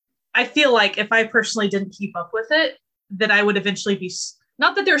 I feel like if I personally didn't keep up with it, that I would eventually be,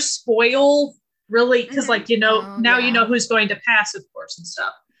 not that they're spoiled really, because like, you know, you know who's going to pass, of course, and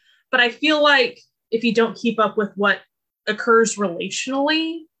stuff. But I feel like if you don't keep up with what occurs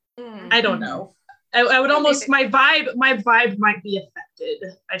relationally, I don't know. I would almost, my vibe might be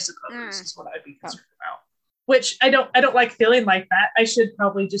affected, I suppose, is what I'd be concerned about. Which I don't like feeling like that. I should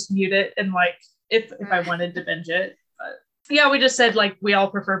probably just mute it and like, if I wanted to binge it. But yeah, we just said like we all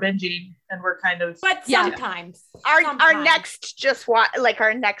prefer binging and we're kind of, but sometimes our next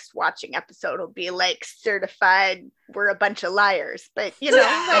our next watching episode will be like certified we're a bunch of liars, but you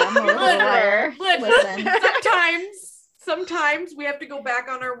know, sometimes we have to go back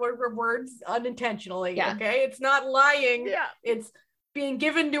on our words unintentionally. Okay, it's not lying, it's being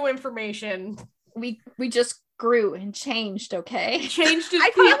given new information. We just grew and changed. Okay, changed his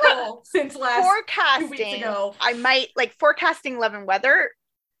people since last forecasting 2 weeks ago. I might like forecasting love and weather.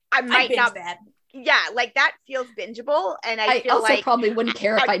 I might not that. Yeah, like that feels bingeable, and I feel also like probably wouldn't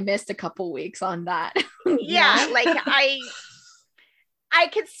care if I missed a couple weeks on that. Yeah, like I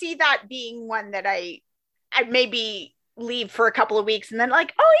could see that being one that I maybe leave for a couple of weeks and then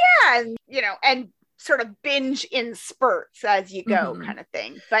like, oh yeah, and you know, and sort of binge in spurts as you go kind of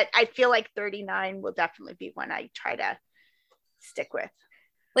thing. But I feel like 39 will definitely be one I try to stick with.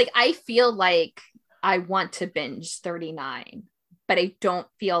 Like I feel like I want to binge 39, but I don't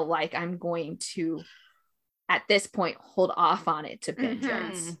feel like I'm going to at this point hold off on it to binge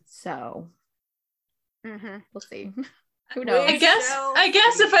it. So we'll see. Who knows? I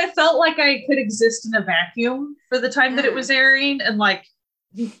guess if I felt like I could exist in a vacuum for the time that it was airing and like,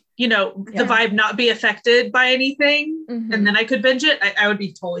 you know, the vibe not be affected by anything, and then I could binge it, I would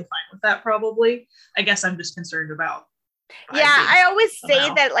be totally fine with that probably. I guess I'm just concerned about. I always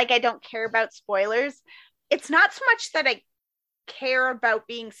say that like I don't care about spoilers. It's not so much that I care about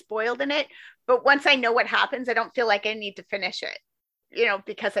being spoiled in it, but once I know what happens, I don't feel like I need to finish it, you know,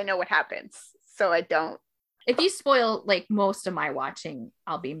 because I know what happens. So I don't. If you spoil like most of my watching,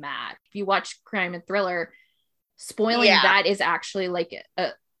 I'll be mad. If you watch crime and thriller, spoiling that is actually like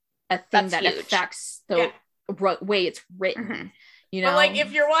a thing that affects the way it's written. You know, but like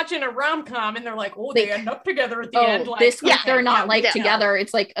if you're watching a rom-com and they're like, oh, they end up together at the end. Like, this week they're not together.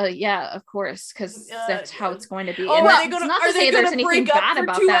 It's like, of course, because that's how it's going to be. Oh, and are they gonna, not to say there's anything bad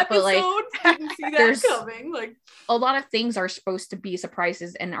about that, but like didn't see that coming. Like a lot of things are supposed to be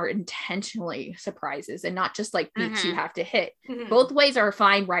surprises and are intentionally surprises and not just like beats you have to hit. Both ways are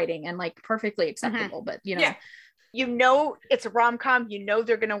fine writing and like perfectly acceptable, but you know. You know it's a rom-com, you know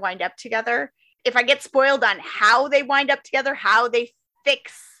they're gonna wind up together. If I get spoiled on how they wind up together, how they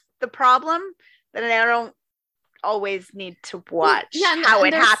fix the problem, then I don't always need to watch how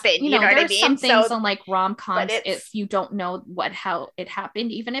it happened. You know what I mean? Some things on like rom-coms, if you don't know how it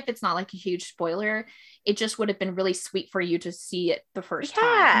happened, even if it's not like a huge spoiler, it just would have been really sweet for you to see it the first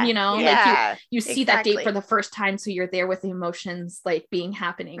time. You know, like you see that date for the first time, so you're there with the emotions like being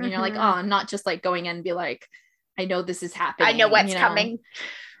happening. And you're like, oh, I'm not just like going in and be like, I know this is happening. I know what's coming.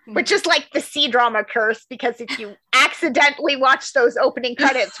 Which is like the C drama curse, because if you accidentally watch those opening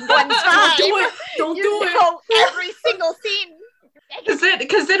credits one time, don't do it. Every single scene.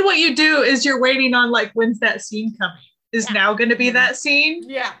 Because then what you do is you're waiting on like, when's that scene coming? Is now going to be that scene?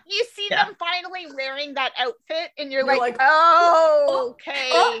 Yeah. You see them finally wearing that outfit, and you're like, oh, okay.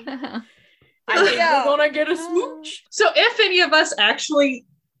 I think we're gonna get a smooch. So if any of us actually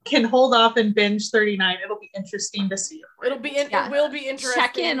can hold off and binge 39, it'll be interesting to see. It will be interesting.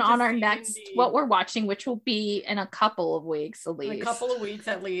 Check in on our next what we're watching, which will be in a couple of weeks at least. In a couple of weeks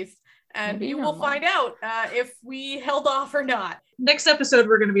at least. And you will find out if we held off or not. Next episode,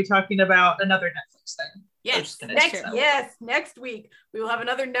 we're going to be talking about another Netflix thing. Yes, next week we will have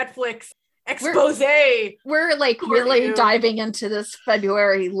another Netflix expose. We're like really diving into this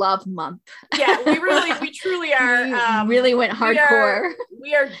February love month. Yeah, we truly are. Really went hardcore.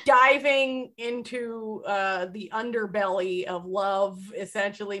 We are diving into the underbelly of love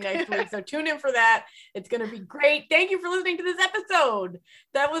essentially next week. So tune in for that. It's going to be great. Thank you for listening to this episode.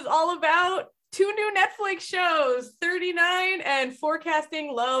 That was all about 2 new Netflix shows, 39 and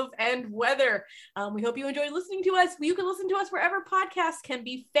Forecasting Love and Weather. We hope you enjoyed listening to us. You can listen to us wherever podcasts can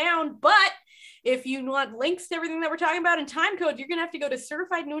be found, but if you want links to everything that we're talking about and time codes, you're going to have to go to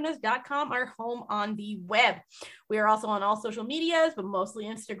certifiednunas.com, our home on the web. We are also on all social medias, but mostly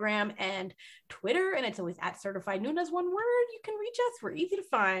Instagram and Twitter, and it's always at Certified Nunas, one word. You can reach us. We're easy to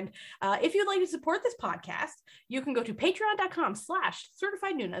find. If you'd like to support this podcast, you can go to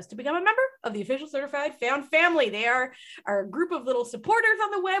patreon.com/Certified Nunas to become a member of the official Certified Found family. They are our group of little supporters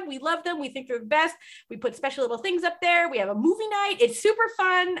on the web. We love them. We think they're the best. We put special little things up there. We have a movie night. It's super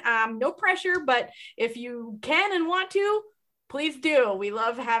fun. No pressure, but if you can and want to, please do. We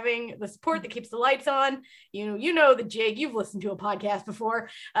love having the support that keeps the lights on. You know the jig. You've listened to a podcast before.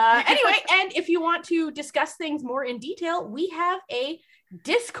 Anyway, and if you want to discuss things more in detail, we have a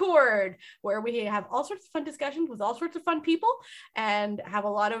Discord where we have all sorts of fun discussions with all sorts of fun people and have a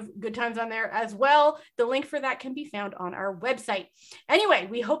lot of good times on there as well. The link for that can be found on our website. Anyway,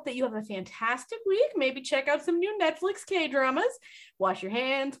 we hope that you have a fantastic week. Maybe check out some new Netflix K-dramas. Wash your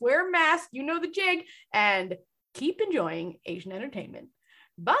hands, wear a mask, you know the jig, and keep enjoying Asian entertainment.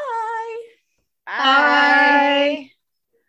 Bye. Bye.